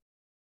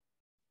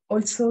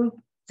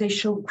 Also, they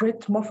show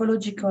great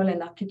morphological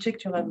and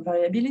architectural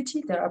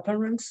variability. Their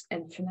appearance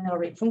and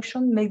funerary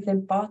function make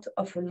them part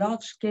of a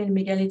large-scale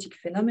megalithic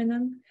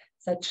phenomenon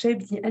that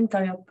shaped the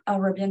entire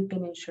Arabian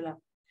Peninsula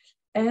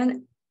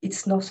and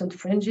its northern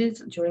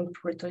fringes during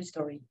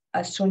prehistory,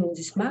 as shown in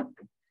this map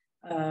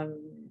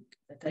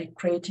that I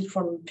created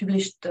from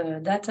published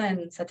data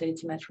and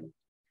satellite imagery.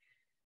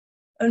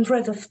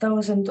 Hundreds of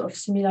thousands of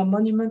similar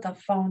monuments are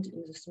found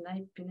in the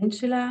Sinai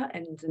Peninsula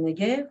and in the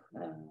Negev,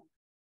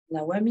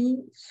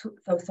 Nawami,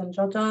 Southern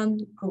Jordan,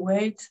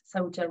 Kuwait,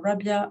 Saudi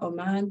Arabia,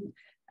 Oman,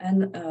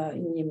 and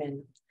in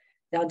Yemen.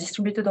 They are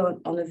distributed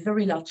on a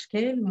very large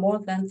scale, more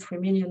than 3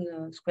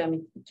 million square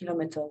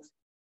kilometers.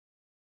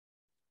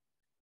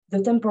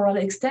 The temporal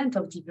extent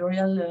of the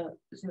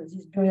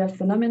this burial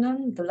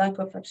phenomenon, the lack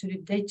of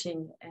absolute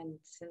dating and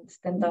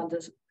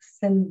standardized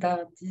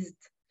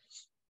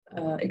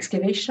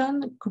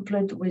excavation,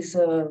 coupled with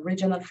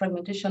regional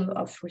fragmentation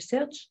of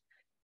research,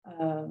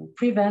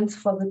 prevents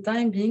for the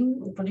time being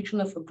the production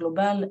of a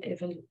global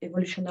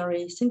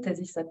evolutionary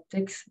synthesis that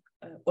takes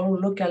all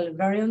local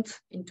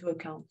variants into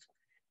account.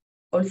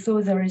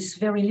 Although there is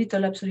very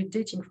little absolute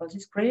dating for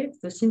this grave,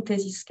 the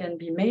synthesis can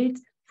be made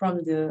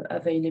from the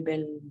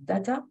available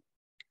data,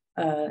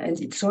 and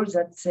it shows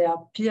that they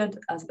appeared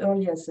as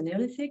early as the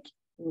Neolithic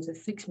in the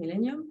 6th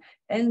millennium,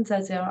 and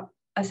that they are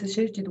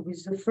associated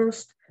with the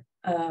first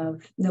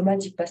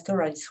nomadic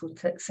pastoralists who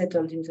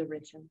settled in the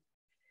region.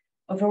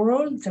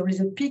 Overall, there is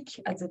a peak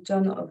at the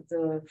turn of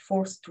the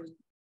 4th to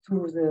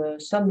the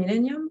 3rd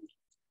millennium,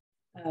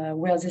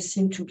 where they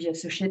seem to be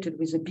associated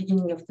with the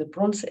beginning of the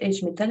Bronze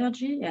Age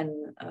metallurgy and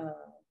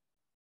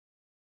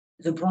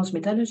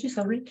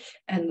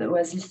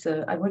oasis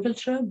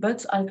agriculture,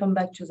 but I'll come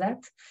back to that.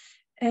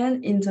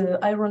 And in the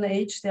Iron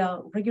Age, they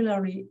are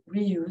regularly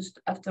reused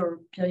after a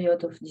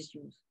period of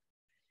disuse.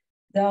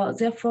 They are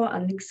therefore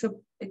an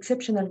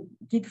exceptional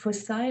guide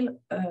fossil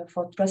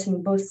for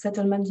tracing both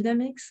settlement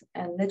dynamics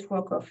and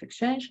network of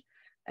exchange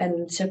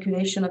and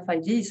circulation of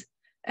ideas,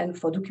 and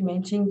for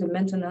documenting the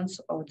maintenance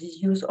or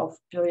disuse of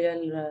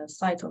burial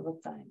sites over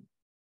time.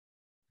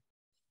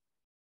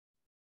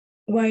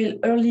 While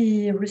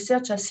early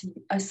research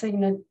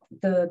assigned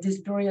this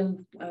burial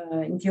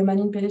in the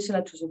Oman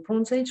Peninsula to the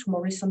Bronze Age,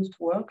 more recent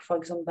work, for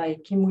example, by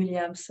Kim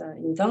Williams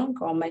in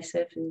Dunk or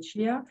myself in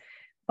Shia,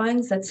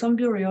 finds that some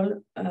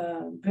burial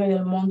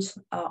mounds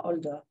are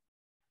older.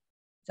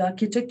 The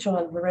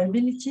architectural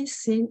variability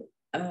seen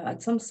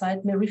at some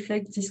sites may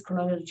reflect this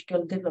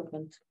chronological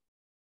development.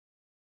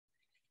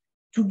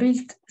 To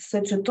build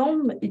such a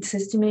tomb, it's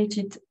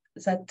estimated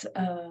that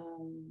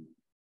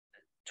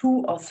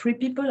 2 or 3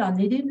 people are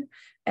needed,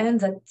 and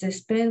that they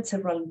spend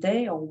several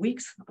days or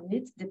weeks on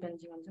it,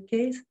 depending on the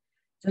case.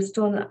 The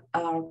stones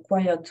are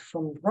acquired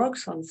from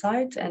rocks on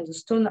site, and the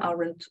stones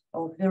aren't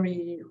or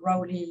very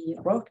rawly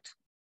rocked,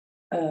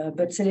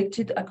 but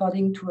selected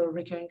according to a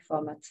recurring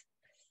format.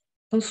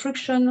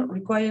 Construction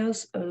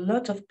requires a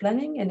lot of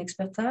planning and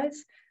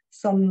expertise.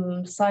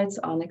 Some sites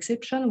are an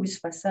exception, with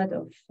facade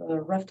of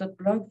rafted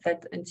block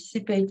that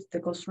anticipate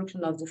the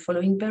construction of the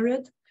following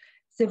period.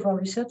 Several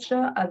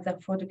researchers have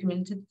therefore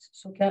documented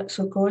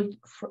so-called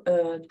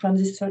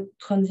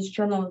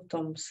transitional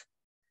tombs.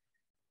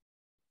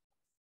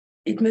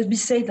 It must be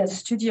said that the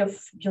study of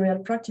burial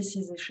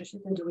practices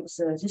associated with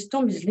this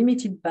tomb is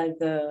limited by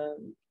the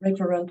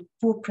recurrent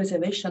poor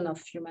preservation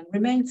of human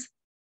remains.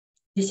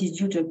 This is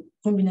due to a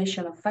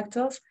combination of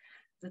factors: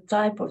 the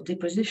type of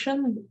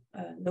deposition,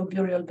 no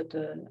burial but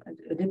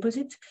a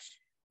deposit,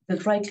 the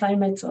dry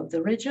climate of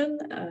the region,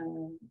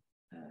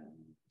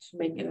 to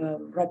make a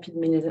rapid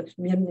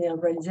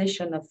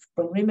mineralization of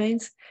bone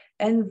remains,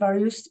 and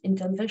various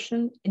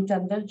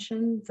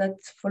interventions that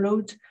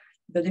followed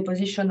the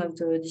deposition of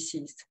the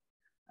deceased.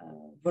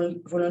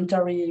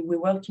 Voluntary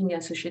reworking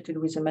associated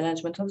with the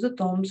management of the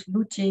tombs,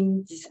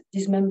 looting,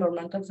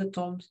 dismemberment of the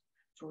tombs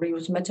to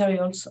reuse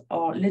materials,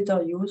 or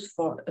later use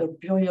for a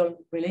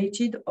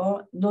burial-related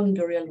or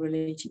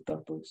non-burial-related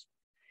purpose.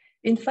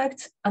 In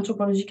fact,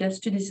 anthropological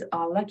studies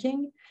are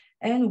lacking,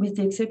 and with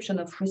the exception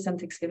of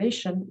recent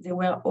excavation, they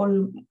were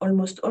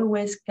almost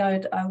always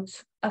carried out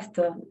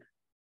after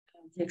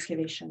the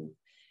excavation.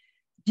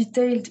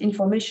 Detailed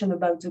information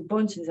about the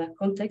bones in their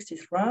context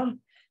is rare.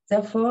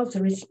 Therefore,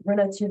 there is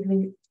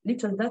relatively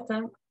little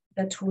data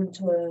that would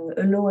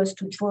allow us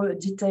to draw a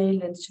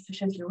detailed and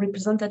sufficiently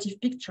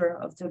representative picture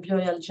of the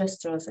burial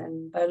gestures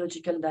and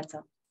biological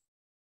data.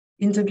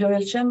 In the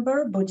burial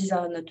chamber, bodies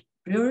are not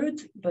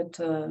buried, but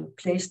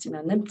placed in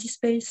an empty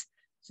space.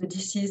 The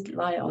deceased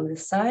lie on the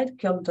side,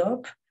 curled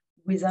up,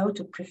 without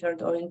a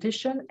preferred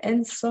orientation,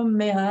 and some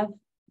may have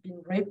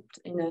been wrapped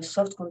in a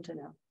soft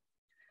container.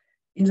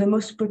 In the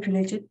most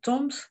populated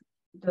tombs,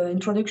 the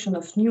introduction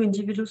of new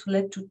individuals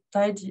led to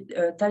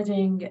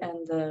tidying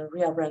and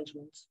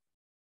rearrangement.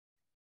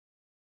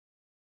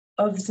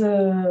 Of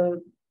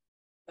the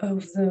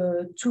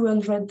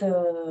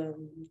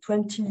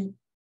 220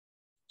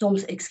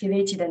 tombs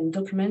excavated and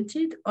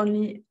documented,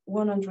 only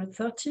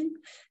 130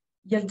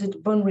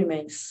 yielded bone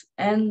remains,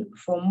 and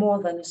for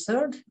more than a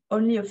third,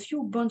 only a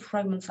few bone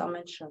fragments are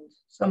mentioned,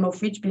 some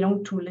of which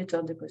belong to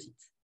later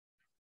deposits.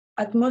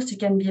 At most, it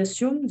can be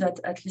assumed that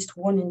at least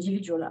one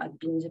individual had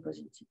been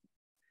deposited.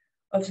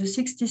 Of the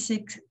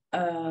 66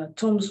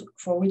 tombs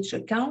for which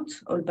a count,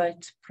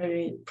 albeit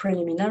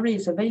preliminary,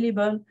 is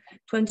available,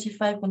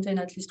 25 contain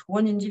at least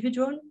one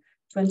individual,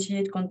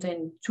 28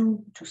 contain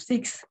 2 to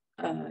 6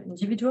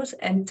 individuals,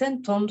 and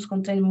 10 tombs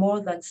contain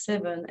more than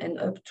 7 and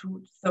up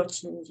to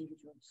 30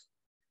 individuals.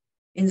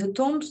 In the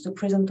tombs, the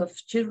presence of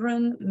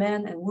children,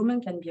 men, and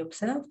women can be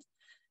observed.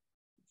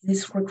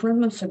 This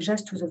recruitment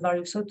suggests to the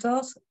various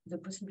authors the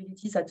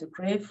possibility that the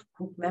grave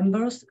group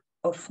members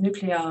of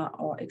nuclear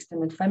or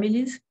extended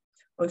families,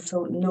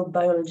 also no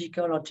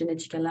biological or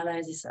genetic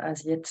analysis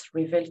has yet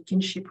revealed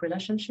kinship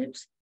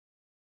relationships.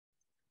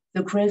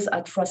 The graves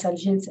at Ras Al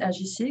Jins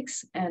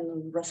RG6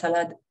 and Ras Al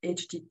Had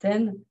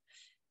HD10,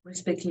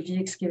 respectively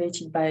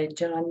excavated by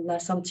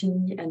Geraldina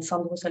Santini and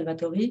Sandro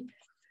Salvatori,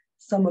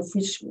 some of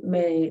which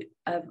may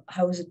have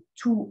housed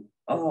 2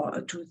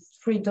 to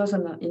 3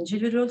 dozen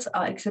individuals,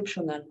 are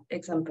exceptional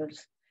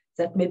examples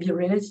that may be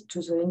related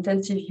to the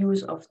intensive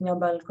use of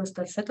nearby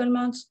coastal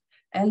settlements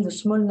and the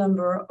small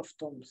number of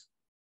tombs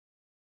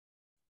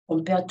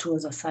compared to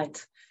other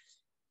sites.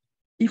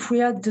 If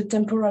we add the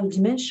temporal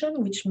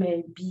dimension, which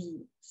may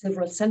be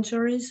several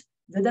centuries,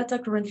 the data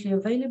currently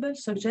available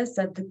suggests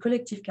that the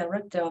collective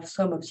character of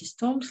some of these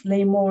tombs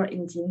lay more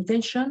in the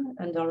intention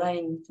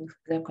underlying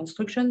their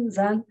construction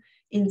than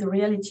in the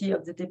reality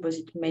of the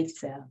deposit made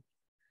there.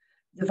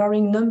 The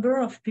varying number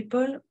of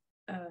people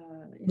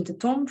in the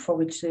tomb for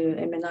which the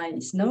MNI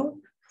is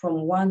known,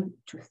 from 1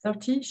 to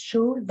 30,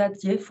 show that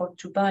the effort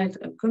to build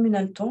a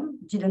communal tomb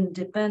didn't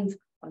depend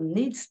on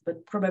needs,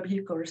 but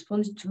probably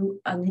corresponded to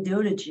an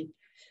ideology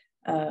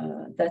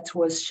that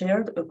was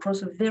shared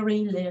across a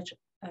very large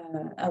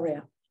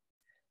area.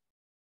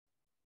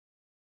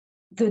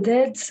 The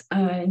dead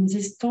in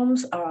these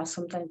tombs are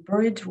sometimes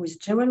buried with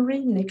jewelry,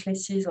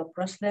 necklaces or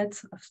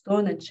bracelets of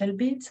stone and shell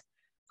beads,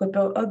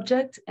 copper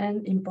objects,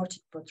 and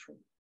imported pottery.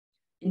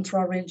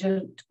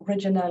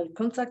 Intra-regional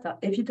contacts are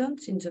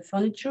evident in the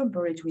furniture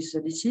buried with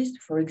the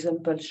deceased. For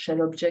example,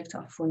 shell objects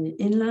are found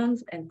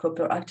inland and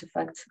copper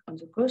artifacts on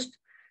the coast,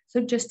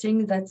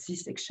 suggesting that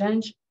this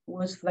exchange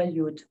was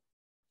valued.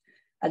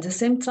 At the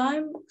same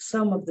time,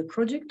 some of the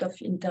product of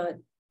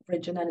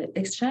inter-regional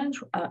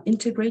exchange are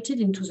integrated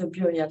into the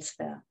burial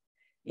sphere.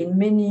 In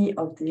many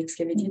of the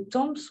excavated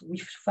tombs, we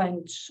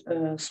find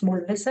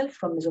small vessels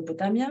from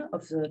Mesopotamia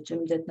of the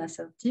Jemdet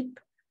Nasser type,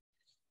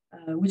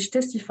 which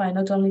testify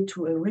not only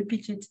to a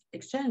repeated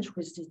exchange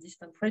with this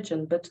distant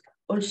region, but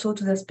also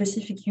to their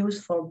specific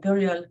use for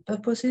burial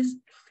purposes,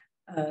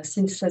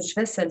 since such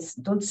vessels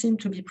don't seem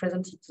to be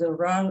present at the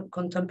rare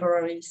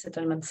contemporary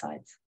settlement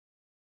sites.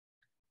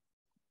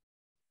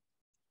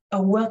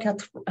 Our work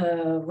at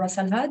Ras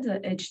Al Had,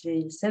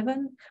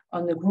 HD7,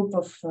 on a group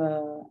of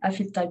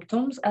Afid-type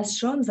tombs has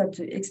shown that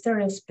the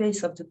exterior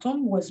space of the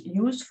tomb was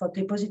used for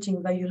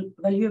depositing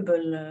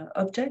valuable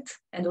objects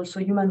and also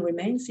human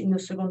remains in a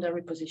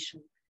secondary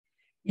position.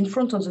 In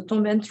front of the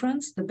tomb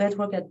entrance, the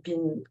bedrock had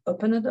been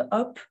opened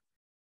up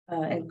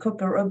and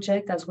copper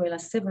objects as well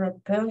as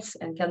several pearls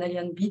and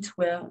carnelian beads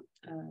were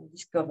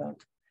discovered.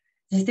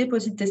 This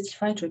deposit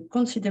testified to a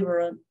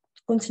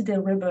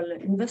considerable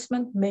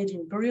investment made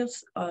in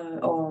burials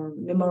or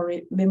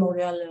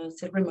memorial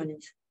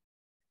ceremonies.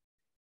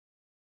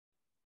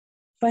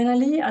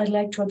 Finally, I'd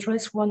like to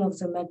address one of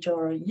the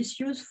major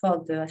issues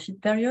for the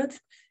Afid period.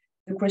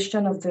 The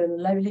question of the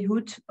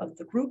livelihood of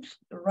the groups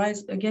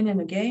arises again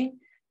and again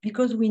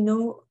because we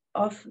know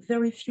of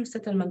very few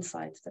settlement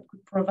sites that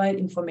could provide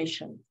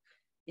information.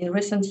 In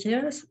recent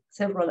years,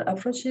 several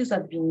approaches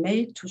have been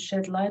made to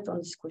shed light on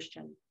this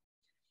question.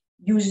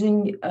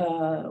 Using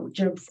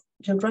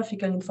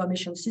geographical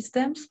information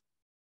systems,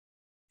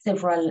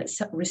 several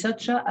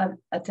researchers have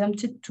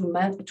attempted to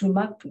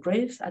map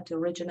graves at a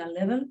regional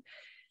level.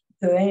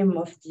 The aim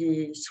of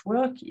this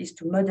work is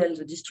to model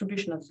the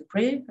distribution of the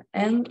grave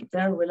and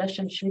their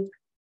relationship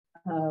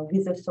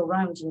with the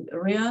surrounding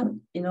area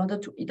in order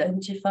to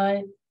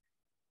identify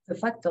the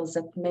factors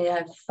that may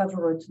have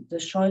favored the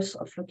choice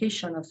of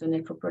location of the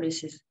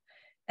necropolises,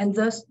 and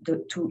thus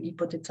to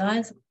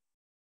hypothesize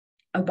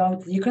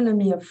about the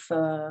economy of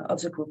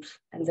the groups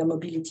and their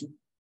mobility.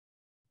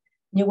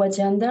 Near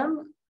Wadi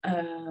Andam,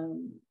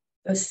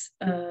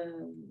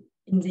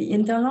 in the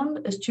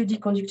hinterland, a study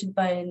conducted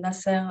by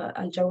Nasser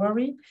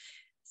Al-Jawari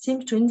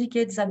seems to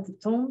indicate that the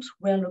tombs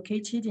were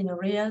located in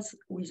areas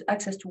with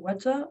access to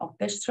water or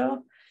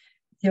pasture.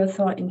 The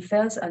author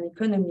infers an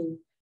economy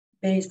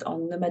based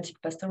on nomadic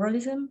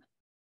pastoralism,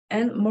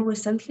 and more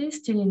recently,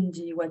 still in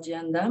the Wadi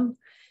Andam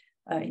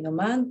in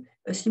Oman,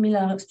 a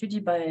similar study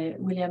by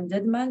William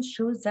Dedman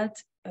shows that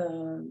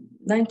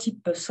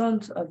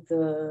 90% of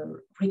the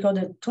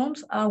recorded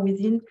tombs are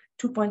within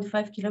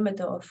 2.5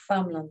 kilometers of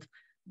farmland,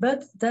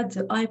 but that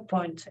the high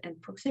point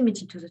and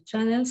proximity to the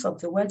channels of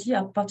the Wadi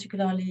are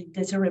particularly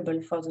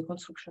desirable for the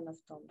construction of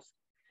tombs.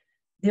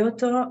 The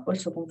author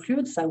also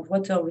concludes that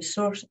water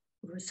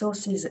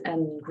resources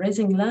and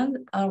grazing land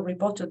are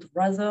reported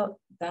rather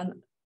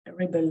than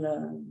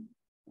arable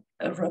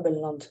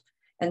land,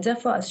 and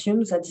therefore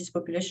assumes that this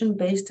population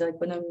based their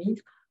economy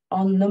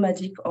on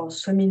nomadic or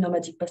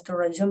semi-nomadic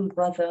pastoralism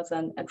rather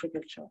than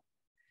agriculture.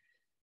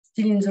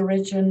 Still in the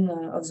region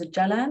of the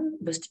Jalan,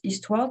 but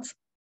eastwards,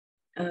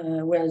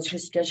 where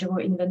Jessica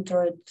Giraud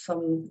inventoried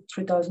some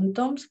 3,000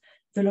 tombs,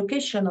 the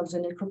location of the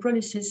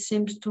necropolises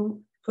seems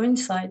to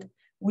coincide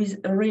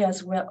with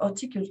areas where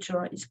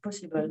horticulture is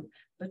possible,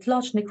 but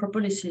large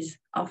necropolises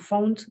are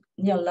found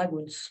near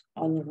lagoons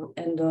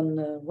and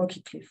on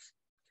rocky cliffs.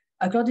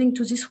 According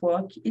to this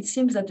work, it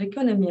seems that the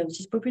economy of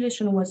this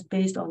population was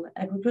based on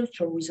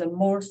agriculture with a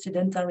more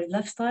sedentary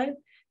lifestyle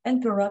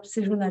and perhaps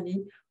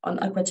seasonally on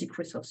aquatic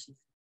resources.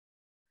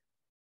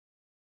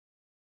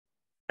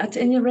 At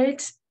any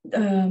rate,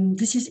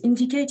 this is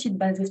indicated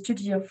by the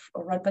study of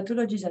oral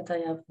pathology that I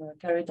have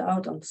carried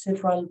out on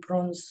several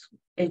Bronze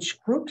Age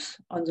groups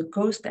on the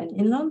coast and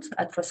inland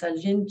at Ras Al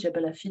Jin,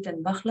 Jebel Afit,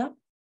 and Bakhla.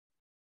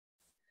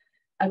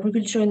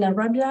 Agriculture in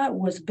Arabia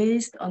was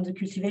based on the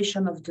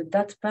cultivation of the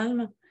date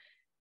palm.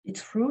 Its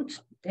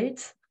fruit,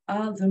 dates,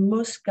 are the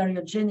most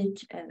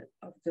carcinogenic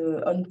of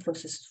the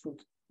unprocessed food,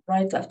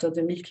 right after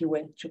the Milky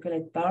Way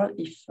chocolate bar,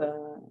 if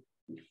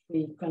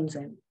we count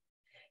them,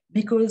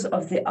 because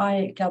of the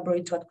high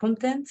carbohydrate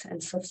content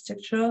and soft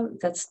texture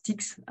that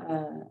sticks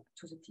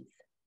to the teeth.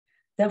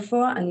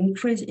 Therefore, an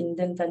increase in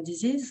dental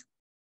disease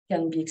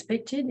can be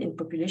expected in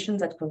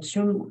populations that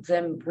consume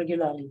them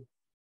regularly.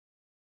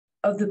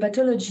 Of the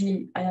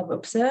pathology I have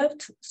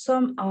observed,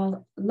 some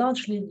are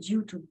largely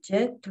due to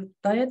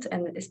diet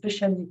and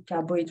especially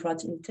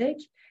carbohydrate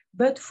intake,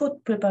 but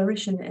food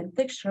preparation and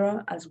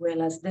texture, as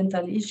well as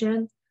dental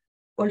hygiene,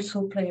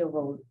 also play a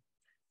role.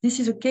 This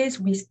is a case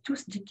with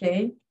tooth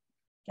decay,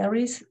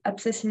 caries,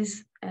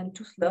 abscesses, and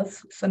tooth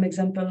loss, some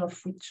examples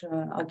of which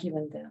are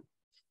given there.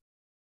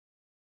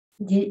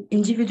 The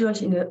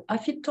individuals in the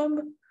Afit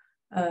tomb,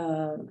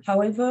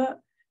 however,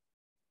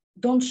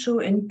 don't show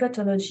any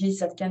pathologies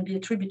that can be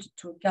attributed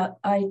to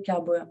high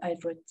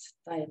carbohydrate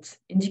diet,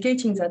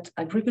 indicating that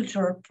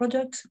agricultural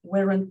products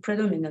weren't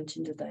predominant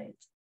in the diet.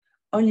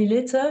 Only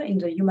later in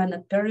the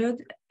Humanate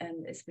period,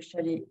 and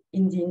especially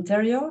in the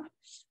interior,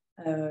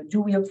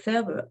 do we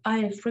observe a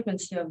high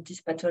frequency of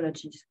these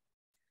pathologies.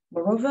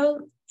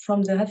 Moreover,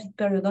 from the Hafid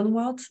period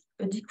onwards,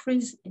 a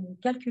decrease in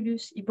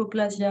calculus,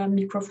 hypoplasia,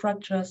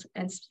 microfractures,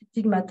 and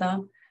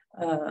stigmata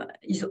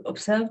is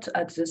observed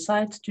at the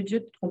site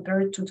studied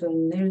compared to the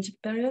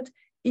Neolithic period,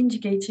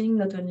 indicating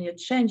not only a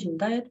change in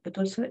diet, but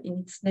also in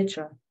its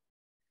nature.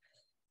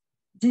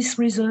 These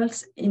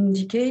results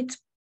indicate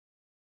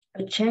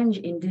a change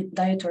in the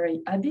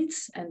dietary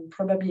habits and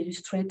probably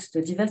illustrate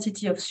the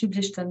diversity of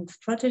subsistence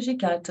strategy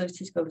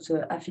characteristic of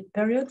the Hafid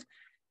period,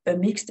 a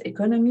mixed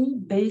economy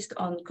based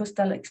on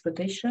coastal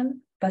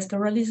exploitation,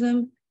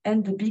 pastoralism,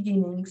 and the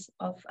beginnings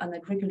of an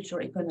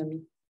agricultural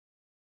economy.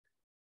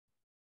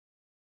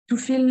 To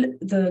fill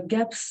the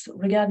gaps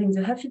regarding the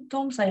Hafid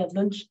tombs, I have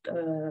launched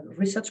a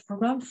research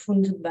program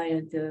funded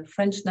by the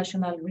French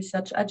National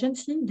Research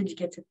Agency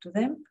dedicated to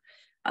them.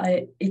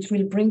 It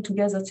will bring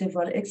together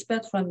several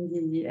experts from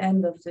the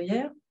end of the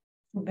year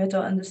to better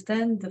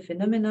understand the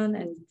phenomenon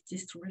and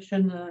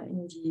distribution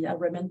in the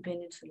Oman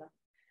Peninsula.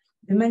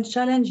 The main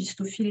challenge is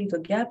to fill the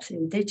gaps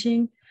in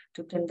dating,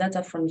 to obtain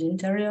data from the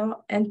interior,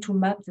 and to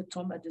map the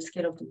tomb at the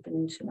scale of the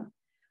peninsula.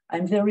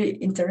 I'm very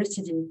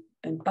interested in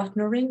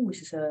partnering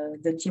with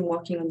the team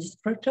working on this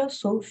project,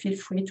 so feel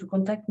free to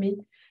contact me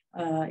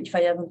if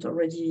I haven't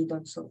already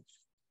done so.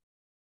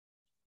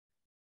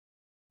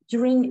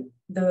 During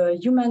the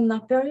Human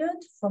period,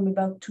 from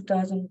about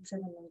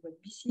 2700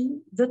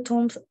 BC, the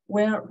tombs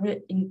were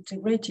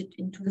reintegrated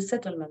into the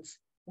settlements,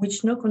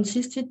 which now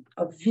consisted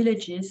of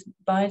villages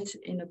built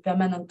in a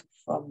permanent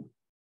form.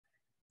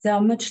 They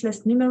are much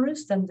less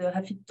numerous than the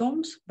Hafid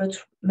tombs, but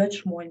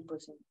much more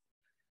imposing.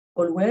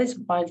 Always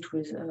built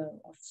with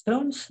of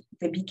stones,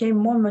 they became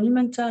more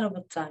monumental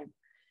over time.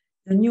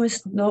 The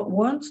newest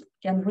ones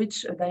can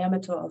reach a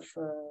diameter of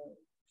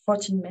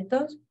 14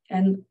 meters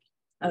and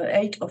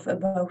height of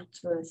about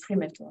 3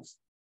 meters.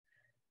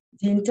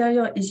 The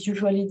interior is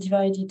usually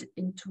divided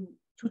into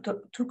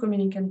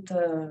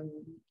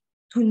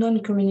two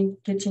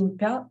non-communicating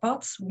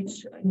parts,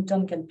 which in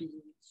turn can be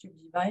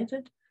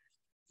subdivided.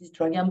 This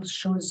diagram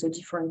shows the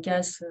different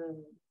casts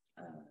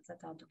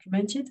that are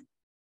documented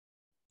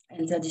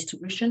and their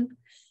distribution.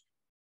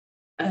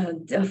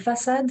 The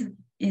facade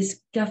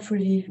is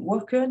carefully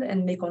worked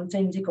and may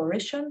contain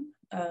decoration,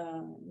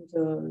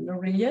 the low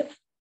relief.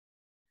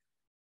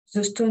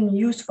 The stone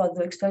used for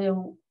the exterior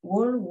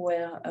wall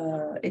were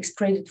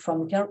extracted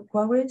from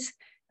quarries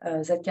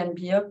that can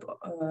be up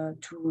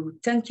to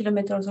 10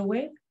 kilometers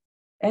away.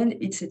 And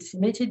it's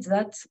estimated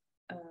that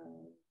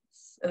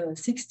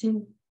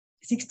 16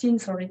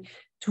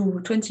 to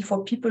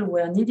 24 people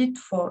were needed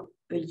for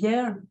a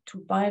year to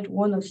build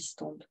one of these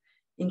tombs,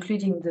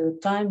 including the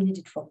time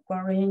needed for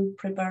quarrying,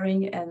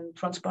 preparing, and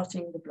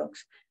transporting the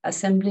blocks,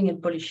 assembling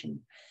and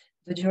polishing.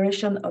 The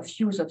duration of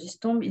use of this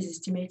tomb is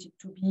estimated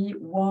to be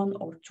 1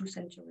 or 2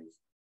 centuries.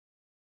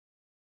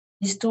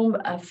 This tomb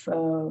have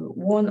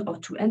 1 or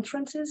 2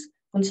 entrances,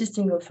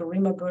 consisting of a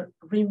removable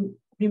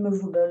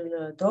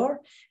door,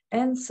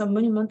 and some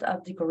monuments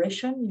have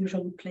decoration,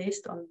 usually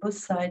placed on both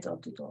sides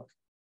of the door.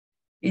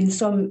 In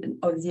some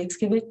of the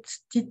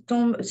excavated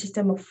tomb, a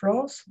system of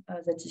floors,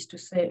 that is to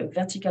say, a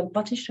vertical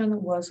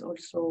partition, was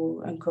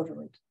also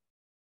uncovered.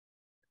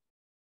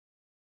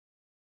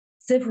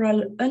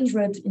 Several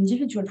hundred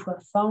individuals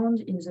were found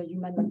in the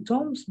human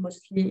tombs,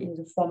 mostly in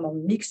the form of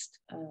mixed,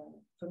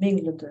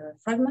 commingled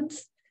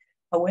fragments.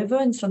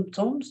 However, in some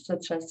tombs,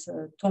 such as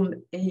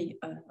Tomb A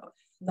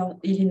of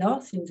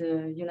Illinois in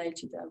the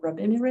United Arab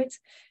Emirates,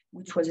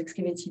 which was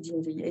excavated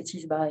in the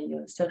 80s by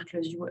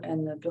Serclesiou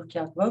and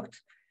Burkhard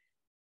Vogt,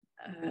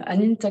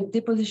 an intact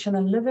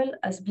depositional level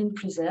has been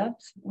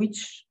preserved,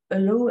 which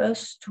allows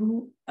us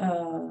to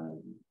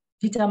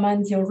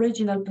determine the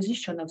original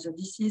position of the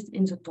deceased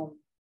in the tomb.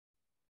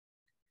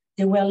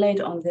 They were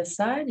laid on their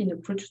side in a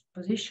crouched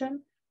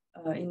position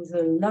in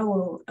the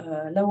lower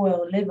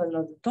level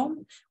of the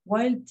tomb,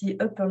 while the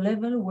upper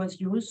level was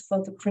used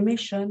for the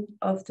cremation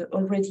of the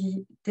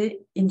already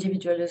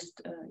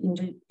individualized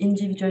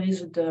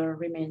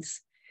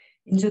remains.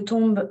 In the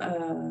tomb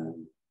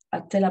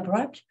at Tel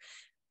Abrak,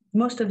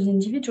 most of the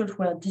individuals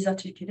were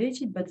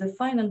disarticulated, but the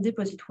final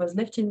deposit was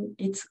left in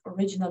its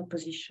original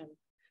position.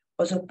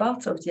 Other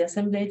parts of the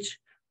assemblage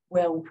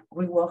were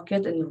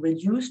reworked and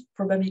reduced,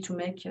 probably to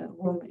make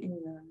room in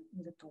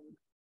the tomb.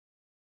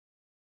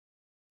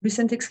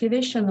 Recent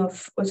excavation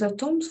of other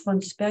tombs from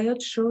this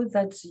period show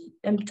that the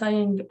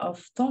emptying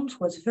of tombs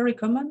was very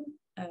common,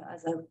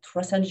 as at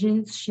Ras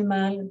al-Jin,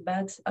 Shimal,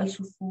 Bat,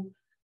 Al-Sufu,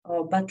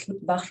 or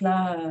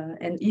Bakhla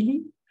and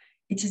Ili.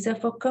 It is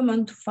therefore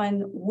common to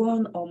find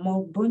 1 or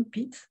more bone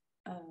pits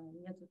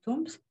near the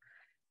tombs.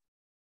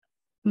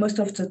 Most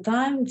of the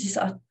time, these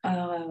are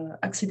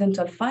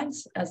accidental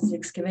finds, as the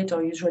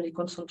excavator usually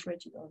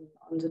concentrated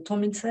on the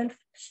tomb itself.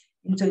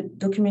 In the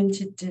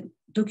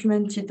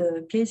documented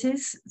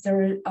cases,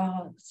 there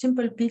are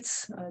simple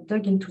pits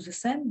dug into the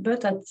sand,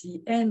 but at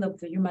the end of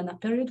the Humana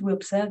period, we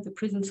observe the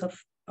presence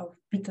of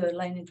pit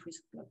lined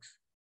with blocks.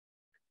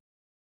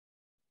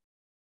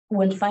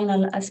 One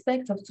final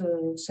aspect of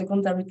the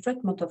secondary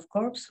treatment of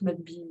corpse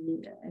must be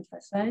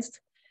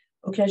emphasized.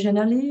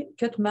 Occasionally,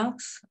 cut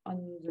marks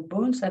on the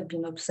bones have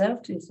been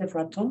observed in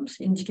several tombs,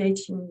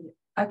 indicating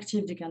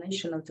active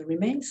decarnation of the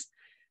remains,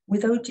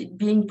 without it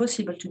being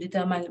possible to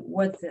determine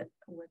what their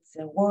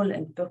role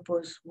and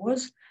purpose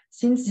was,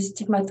 since the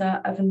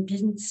stigmata haven't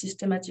been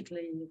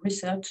systematically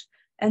researched,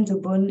 and the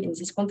bone in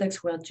this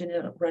context were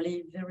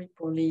generally very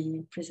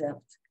poorly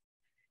preserved.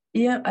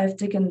 Here, I've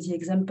taken the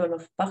example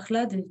of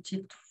Bakhla,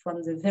 dated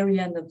from the very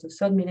end of the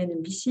 3rd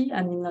millennium BC,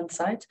 an inland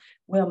site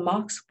where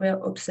marks were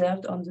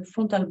observed on the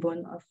frontal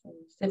bone of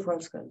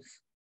several skulls.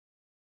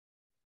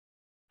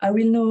 I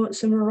will now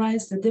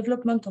summarize the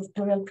development of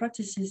burial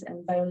practices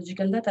and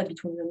biological data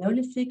between the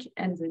Neolithic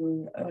and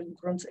the Early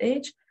Bronze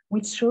Age,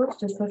 which shows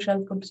the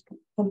social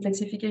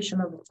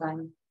complexification over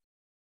time.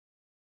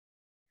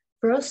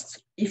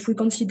 First, if we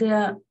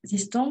consider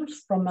these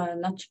tombs from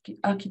an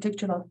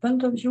architectural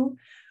point of view,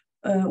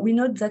 we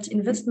note that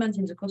investment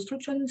in the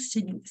construction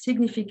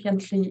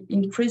significantly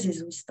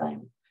increases with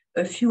time.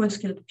 A few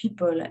unskilled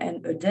people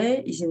and a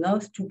day is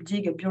enough to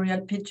dig a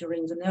burial pit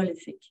during the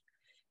Neolithic,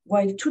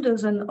 while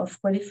 24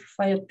 of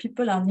qualified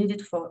people are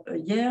needed for a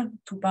year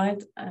to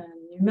build a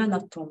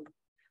Humana tomb.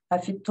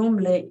 Hafid tomb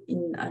lay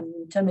in an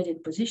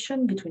intermediate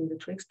position between the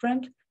two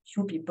extremes,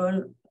 few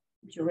people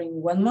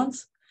during 1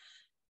 month.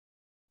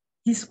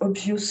 This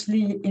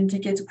obviously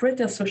indicates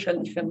greater social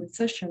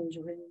differentiation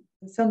during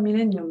the 3rd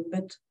millennium,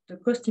 but the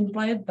cost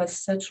implied by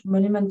such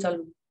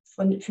monumental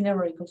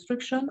funerary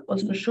construction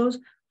also shows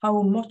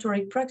how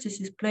mortuary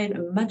practices played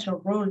a major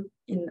role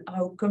in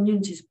how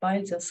communities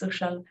build their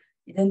social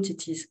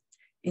identities.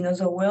 In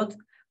other words,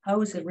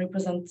 how they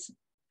represented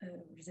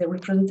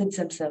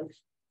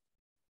themselves.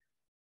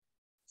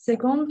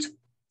 Second,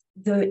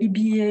 the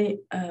EBA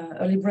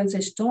early Bronze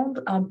Age stones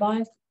are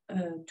built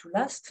to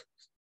last.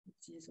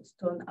 It is a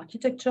stone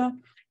architecture,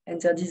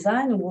 and their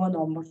design, one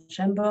or more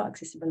chamber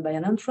accessible by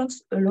an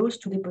entrance, allows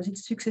to deposit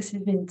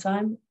successively in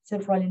time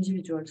several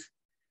individuals.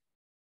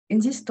 In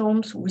these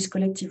tombs with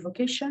collective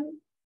vocation,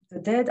 the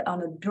dead are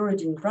not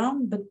buried in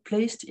ground, but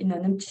placed in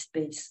an empty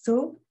space.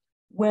 So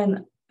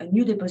when a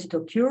new deposit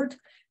occurred,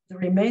 the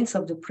remains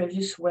of the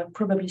previous were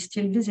probably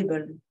still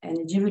visible, and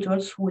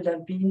individuals would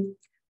have been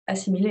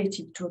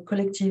assimilated to a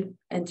collective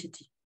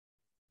entity.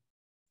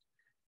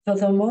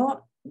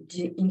 Furthermore,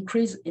 the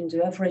increase in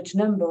the average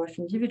number of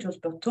individuals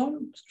per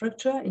tomb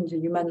structure in the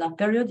Human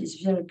period is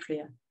very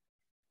clear.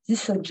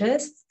 This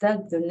suggests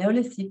that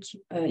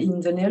in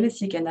the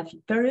Neolithic and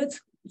Athenic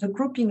periods, the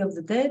grouping of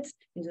the dead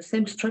in the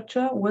same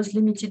structure was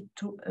limited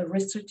to a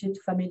restricted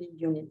family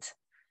unit,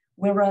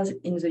 whereas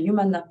in the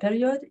Human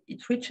period,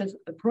 it reaches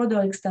a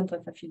broader extent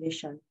of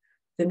affiliation,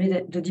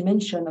 the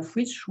dimension of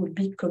which would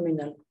be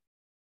communal.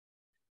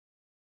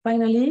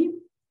 Finally,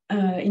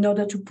 in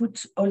order to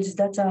put all this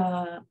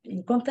data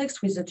in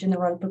context with the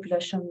general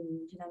population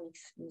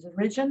dynamics in the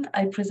region,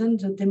 I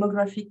present the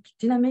demographic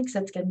dynamics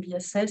that can be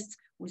assessed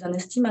with an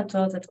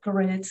estimator that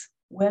correlates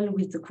well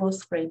with the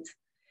growth rate.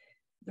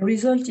 The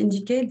results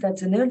indicate that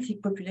the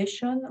Neolithic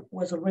population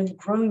was already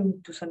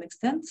growing to some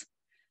extent.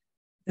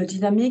 This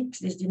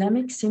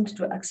dynamic seems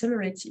to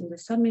accelerate in the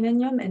third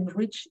millennium and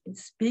reach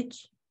its peak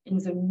in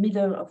the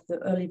middle of the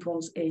early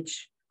Bronze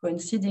Age,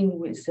 coinciding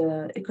with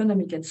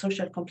economic and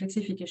social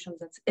complexification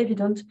that's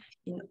evident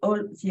in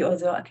all the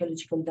other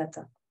archaeological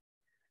data.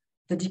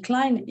 The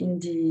decline in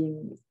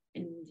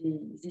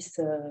this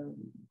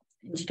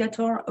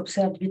indicator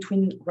observed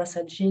between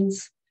racial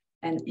genes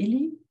and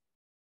Ili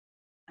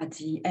at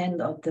the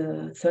end of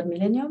the third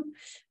millennium,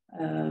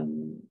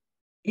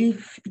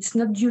 if it's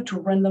not due to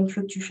random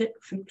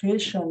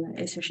fluctuation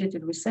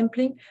associated with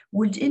sampling,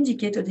 would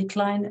indicate a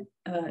decline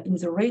in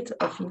the rate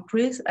of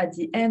increase at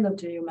the end of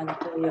the Human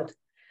period.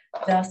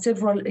 There are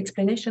several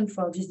explanations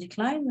for this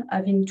decline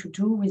having to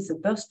do with the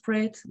birth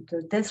rate,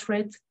 the death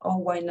rate,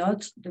 or why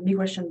not, the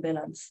migration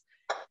balance.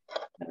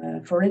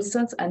 For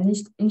instance, an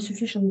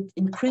insufficient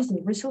increase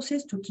in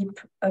resources to keep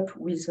up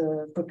with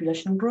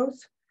population growth,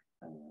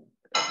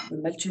 the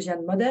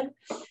Malthusian model,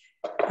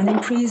 an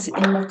increase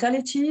in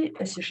mortality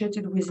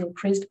associated with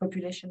increased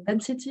population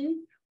density,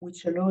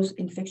 which allows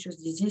infectious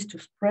disease to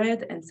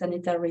spread and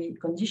sanitary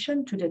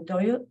conditions to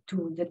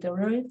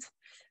deteriorate.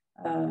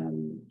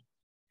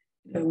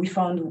 We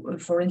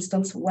found, for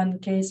instance, one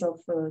case of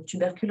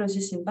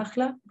tuberculosis in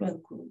Bakhla,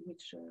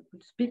 which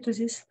could speak to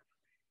this.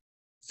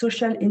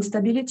 Social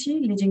instability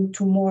leading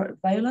to more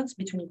violence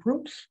between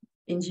groups,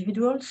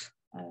 individuals,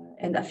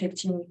 and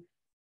affecting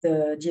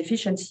the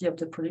efficiency of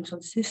the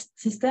production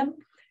system.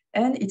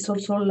 And it's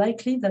also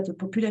likely that the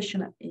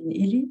population in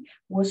Ili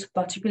was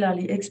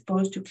particularly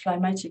exposed to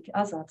climatic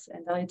hazards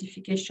and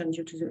aridification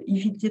due to the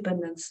heavy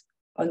dependence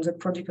on the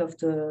product of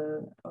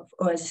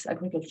oasis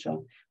agriculture,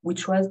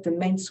 which was the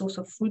main source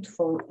of food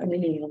for an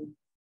Illyrian.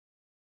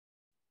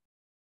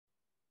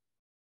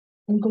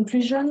 In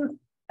conclusion,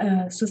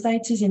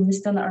 societies in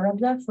Eastern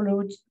Arabia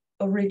followed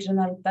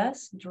original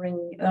paths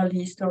during early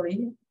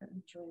history,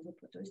 during the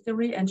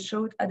protohistory, and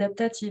showed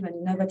adaptive and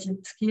innovative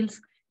skills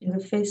in the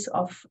face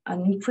of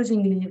an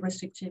increasingly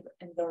restrictive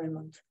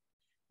environment.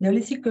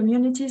 Neolithic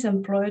communities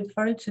employed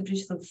varied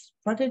subsistence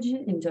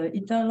strategies in the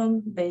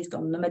hinterland based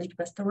on nomadic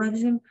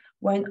pastoralism,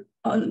 while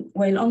on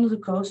the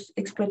coast,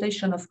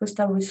 exploitation of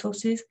coastal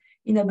resources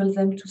enabled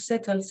them to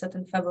settle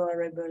certain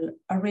favorable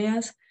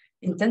areas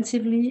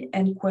intensively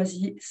and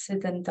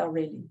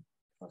quasi-sedentarily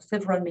for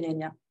several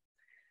millennia.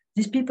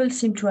 These people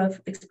seem to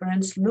have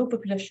experienced low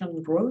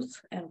population growth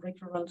and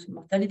recurrent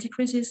mortality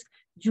crises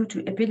due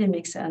to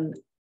epidemics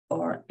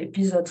or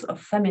episodes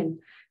of famine,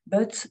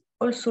 but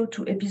also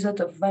to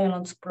episodes of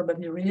violence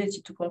probably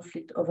related to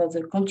conflict over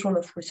the control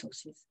of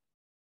resources.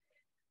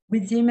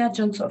 With the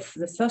emergence of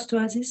the first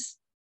oasis,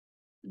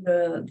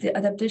 the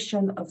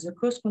adaptation of the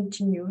coast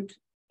continued.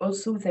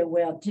 Also, there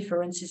were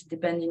differences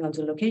depending on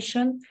the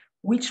location,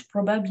 which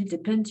probably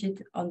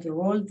depended on the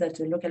role that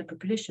the local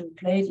population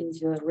played in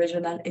the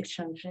regional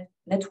exchange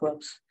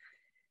networks.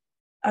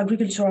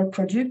 Agricultural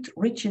product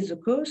reaches the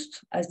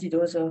coast, as did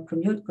other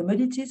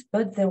commodities,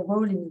 but their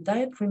role in the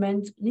diet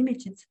remained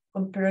limited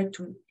compared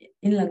to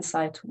inland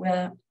sites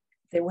where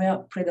they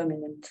were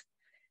predominant.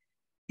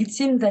 It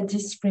seems that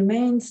this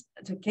remains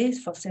the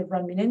case for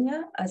several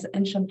millennia, as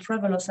ancient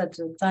travelers at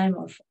the time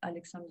of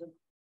Alexander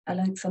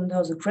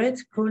the Great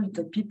called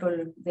the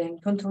people they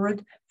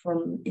encountered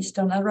from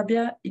Eastern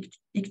Arabia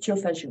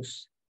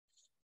ichthyophagous,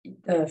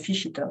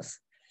 fish eaters.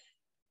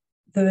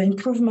 The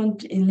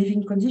improvement in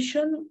living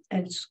conditions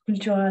and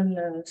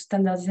cultural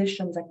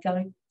standardization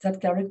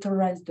that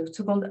characterized the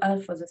second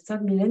half of the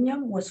third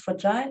millennium was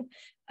fragile,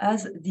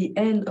 as the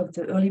end of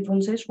the early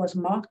Bronze Age was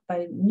marked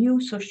by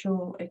new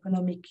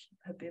socio-economic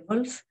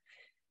upheavals.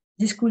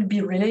 This could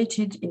be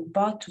related in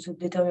part to the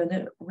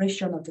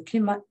deterioration of the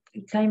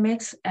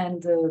climate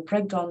and the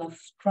breakdown of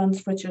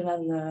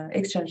trans-regional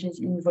exchanges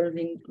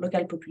involving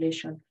local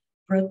population,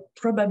 but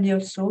probably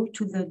also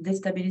to the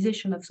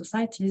destabilization of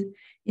societies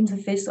in the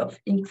face of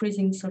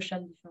increasing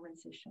social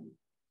differentiation.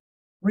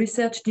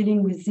 Research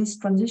dealing with this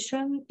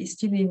transition is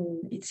still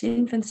in its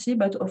infancy,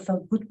 but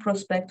offers good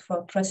prospect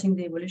for tracing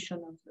the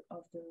evolution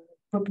of the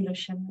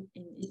population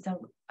in Eastern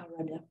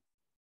Arabia.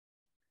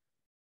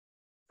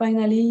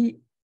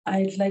 Finally,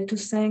 I'd like to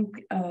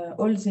thank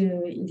all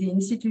the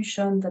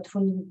institutions that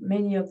funded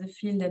many of the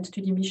field and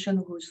study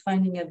missions whose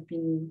findings have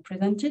been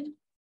presented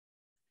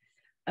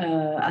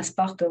as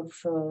part of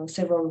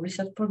several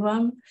research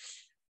programs.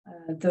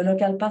 The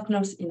local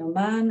partners in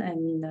Oman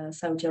and in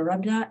Saudi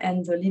Arabia,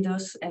 and the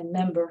leaders and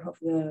members of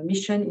the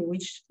mission in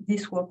which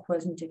this work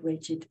was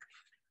integrated.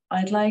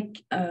 I'd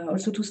like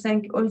also to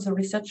thank all the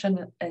researchers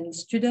and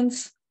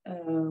students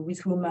with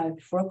whom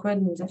I've worked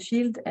in the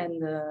field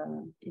and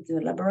in the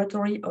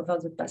laboratory over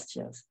the past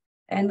years.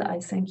 And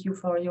I thank you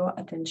for your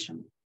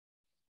attention.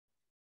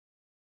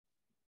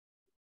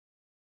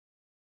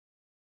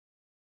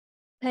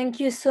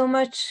 Thank you so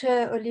much,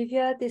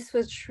 Olivia. This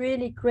was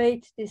really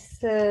great, this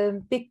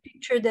big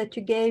picture that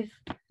you gave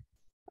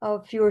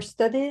of your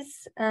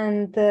studies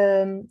and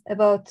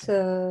about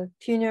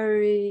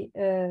funerary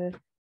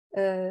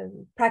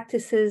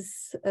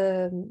practices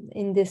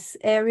in this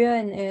area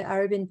in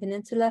Arabian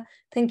Peninsula.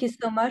 Thank you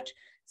so much.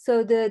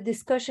 So the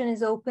discussion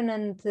is open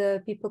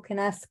and people can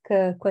ask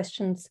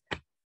questions.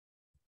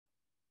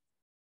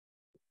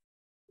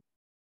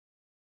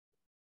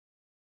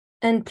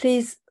 And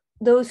please,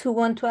 those who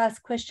want to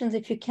ask questions,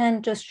 if you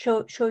can, just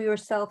show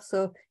yourself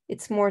so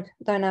it's more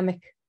dynamic.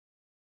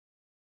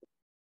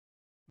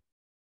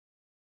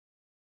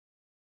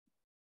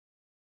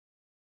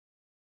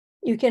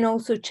 You can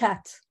also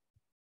chat.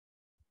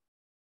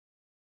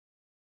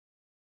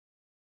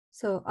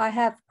 So I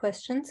have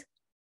questions,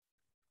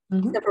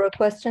 several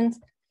questions.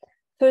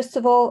 First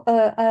of all,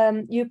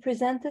 you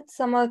presented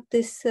some of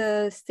this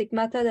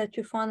stigmata that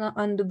you found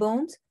on the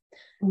bones.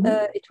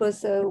 It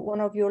was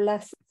one of your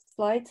last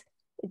slides.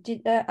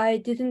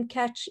 I didn't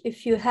catch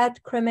if you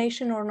had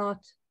cremation or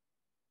not.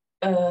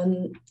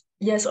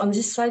 Yes, on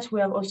this site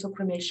we have also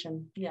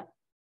cremation, yeah.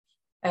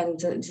 And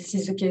this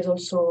is the case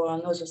also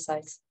on other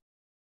sites.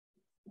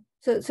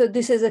 So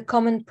this is a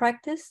common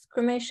practice,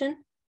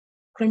 cremation?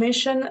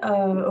 Cremation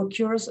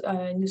occurs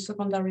in the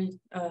secondary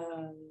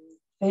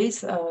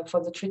phase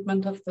for the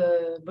treatment of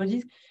the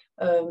body.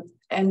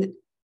 And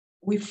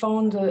we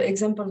found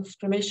examples of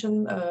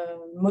cremation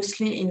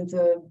mostly in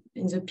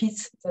the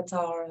pits that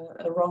are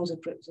around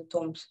the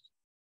tombs.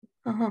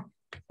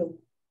 So,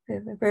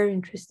 very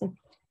interesting.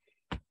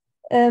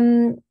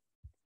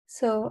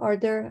 So are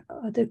there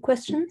other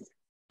questions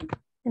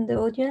in the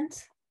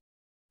audience?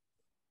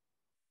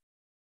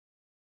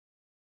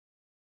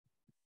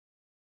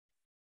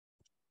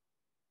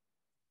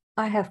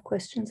 I have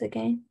questions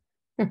again.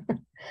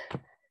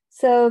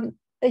 So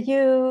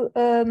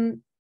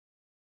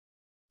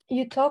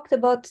you talked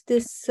about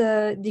this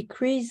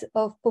decrease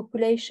of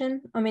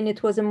population. I mean,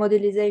 it was a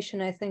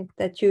modelization, I think,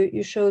 that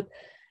you showed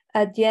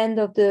at the end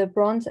of the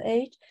Bronze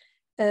Age.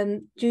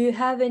 Do you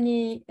have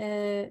any,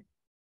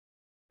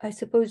 I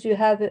suppose you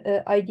have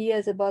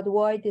ideas about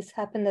why this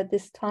happened at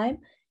this time?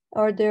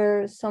 Are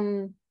there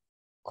some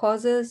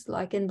causes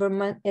like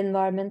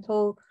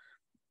environmental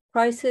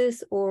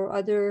crisis or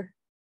other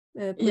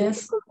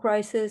political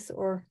crisis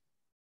or?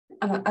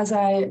 As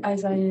I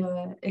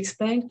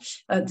explained,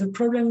 the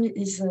problem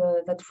is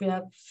that we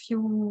have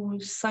few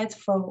sites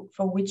for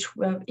which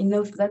we have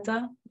enough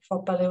data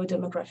for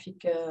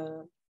paleodemographic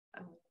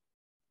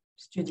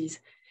studies,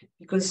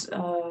 because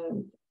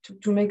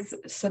to make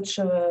such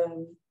a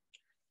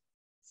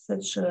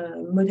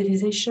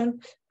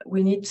modelization,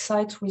 we need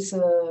sites with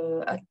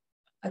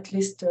at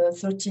least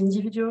 30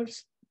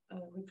 individuals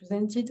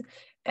represented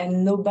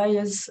and no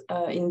bias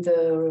in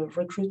the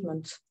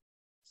recruitment.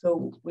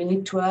 So we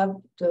need to have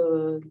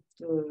the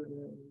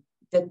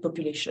dead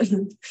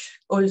population,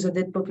 all the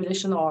dead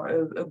population, or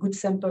a good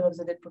sample of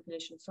the dead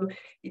population. So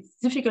it's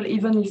difficult,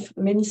 even if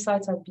many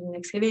sites have been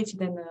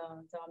excavated and there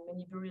are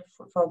many burials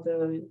for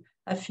the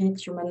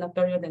Athenic Human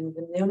period and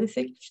the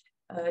Neolithic.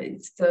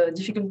 It's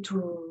difficult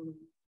to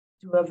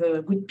have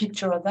a good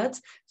picture of that.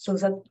 So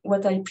that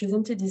what I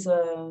presented is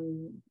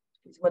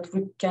what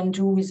we can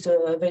do with the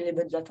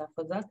available data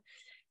for that.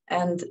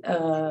 And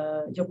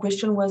your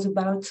question was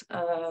about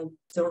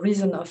the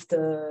reason of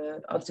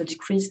the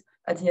decrease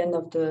at the end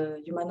of the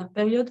Human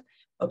period,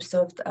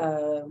 observed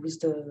with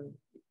the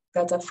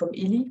data from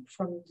Ely,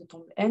 from the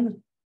tomb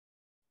N.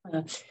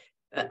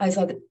 As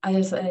I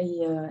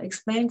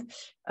explained,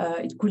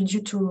 it could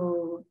be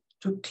due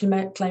to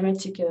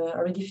climatic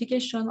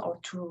aridification or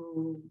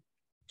to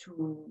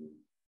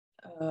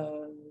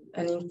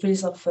an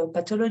increase of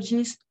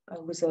pathologies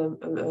with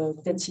a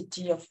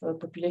density of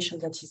population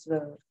that is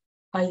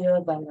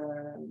higher than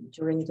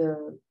during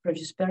the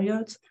previous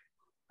periods.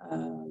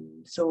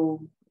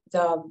 So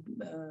there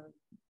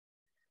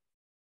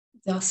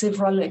are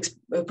several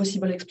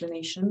possible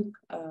explanations,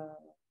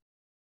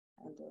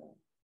 and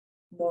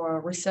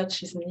more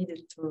research is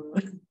needed to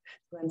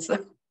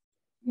answer.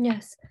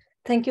 Yes,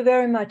 thank you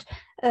very much.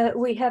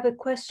 We have a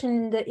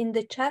question in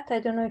the chat. I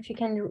don't know if you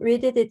can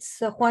read it.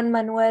 It's Juan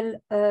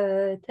Manuel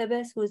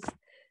Tebes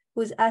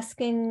who's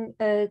asking,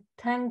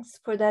 thanks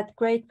for that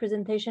great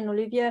presentation,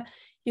 Olivia.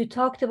 You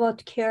talked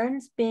about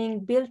cairns being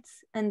built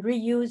and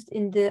reused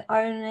in the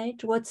Iron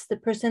Age. What's the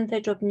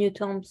percentage of new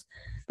tombs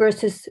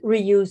versus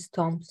reused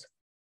tombs?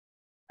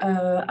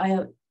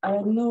 I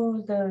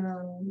know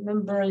the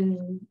number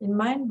in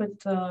mind,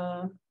 but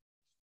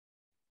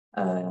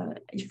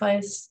if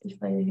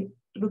I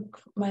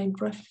look my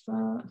graph,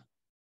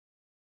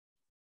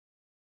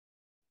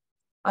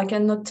 I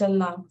cannot tell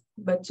now.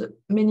 But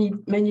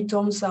many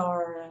tombs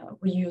are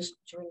reused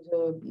during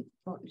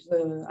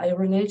the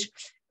Iron Age.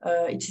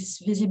 It is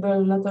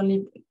visible not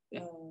only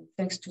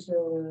thanks to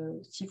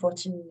the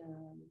C14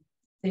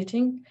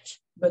 dating,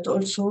 but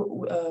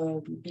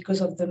also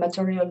because of the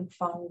material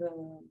found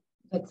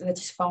that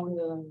is found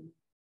on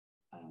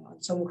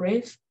some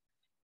graves.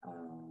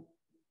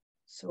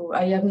 So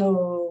I have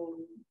no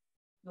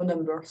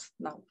numbers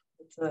now,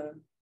 but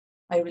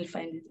I will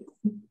find it.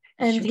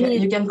 And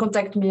you can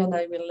contact me and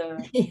I will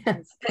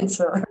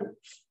answer.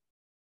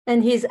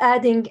 And he's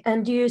adding,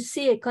 and do you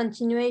see a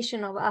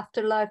continuation of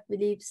afterlife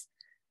beliefs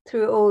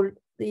through all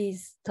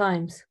these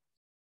times?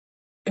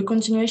 A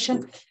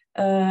continuation?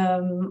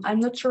 I'm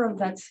not sure of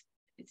that.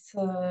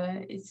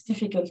 It's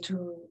difficult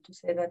to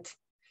say that,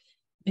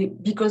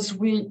 because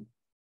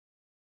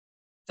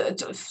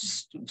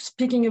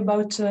speaking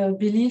about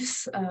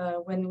beliefs,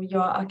 when you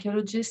are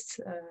archaeologists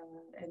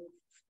and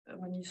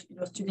when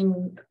you're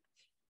studying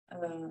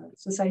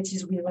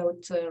societies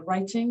without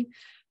writing,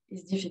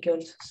 is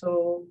difficult.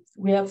 So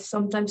we have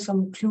sometimes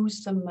some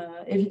clues, some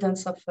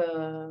evidence of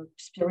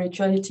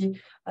spirituality,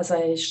 as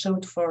I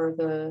showed for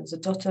the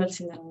turtles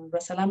in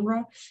Ras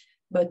Alhambra,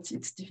 but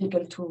it's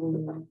difficult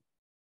to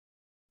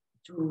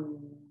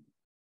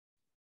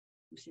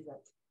see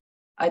that.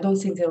 I don't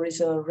think there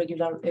is a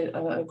regular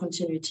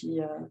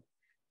continuity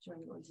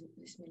during all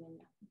this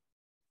millennia.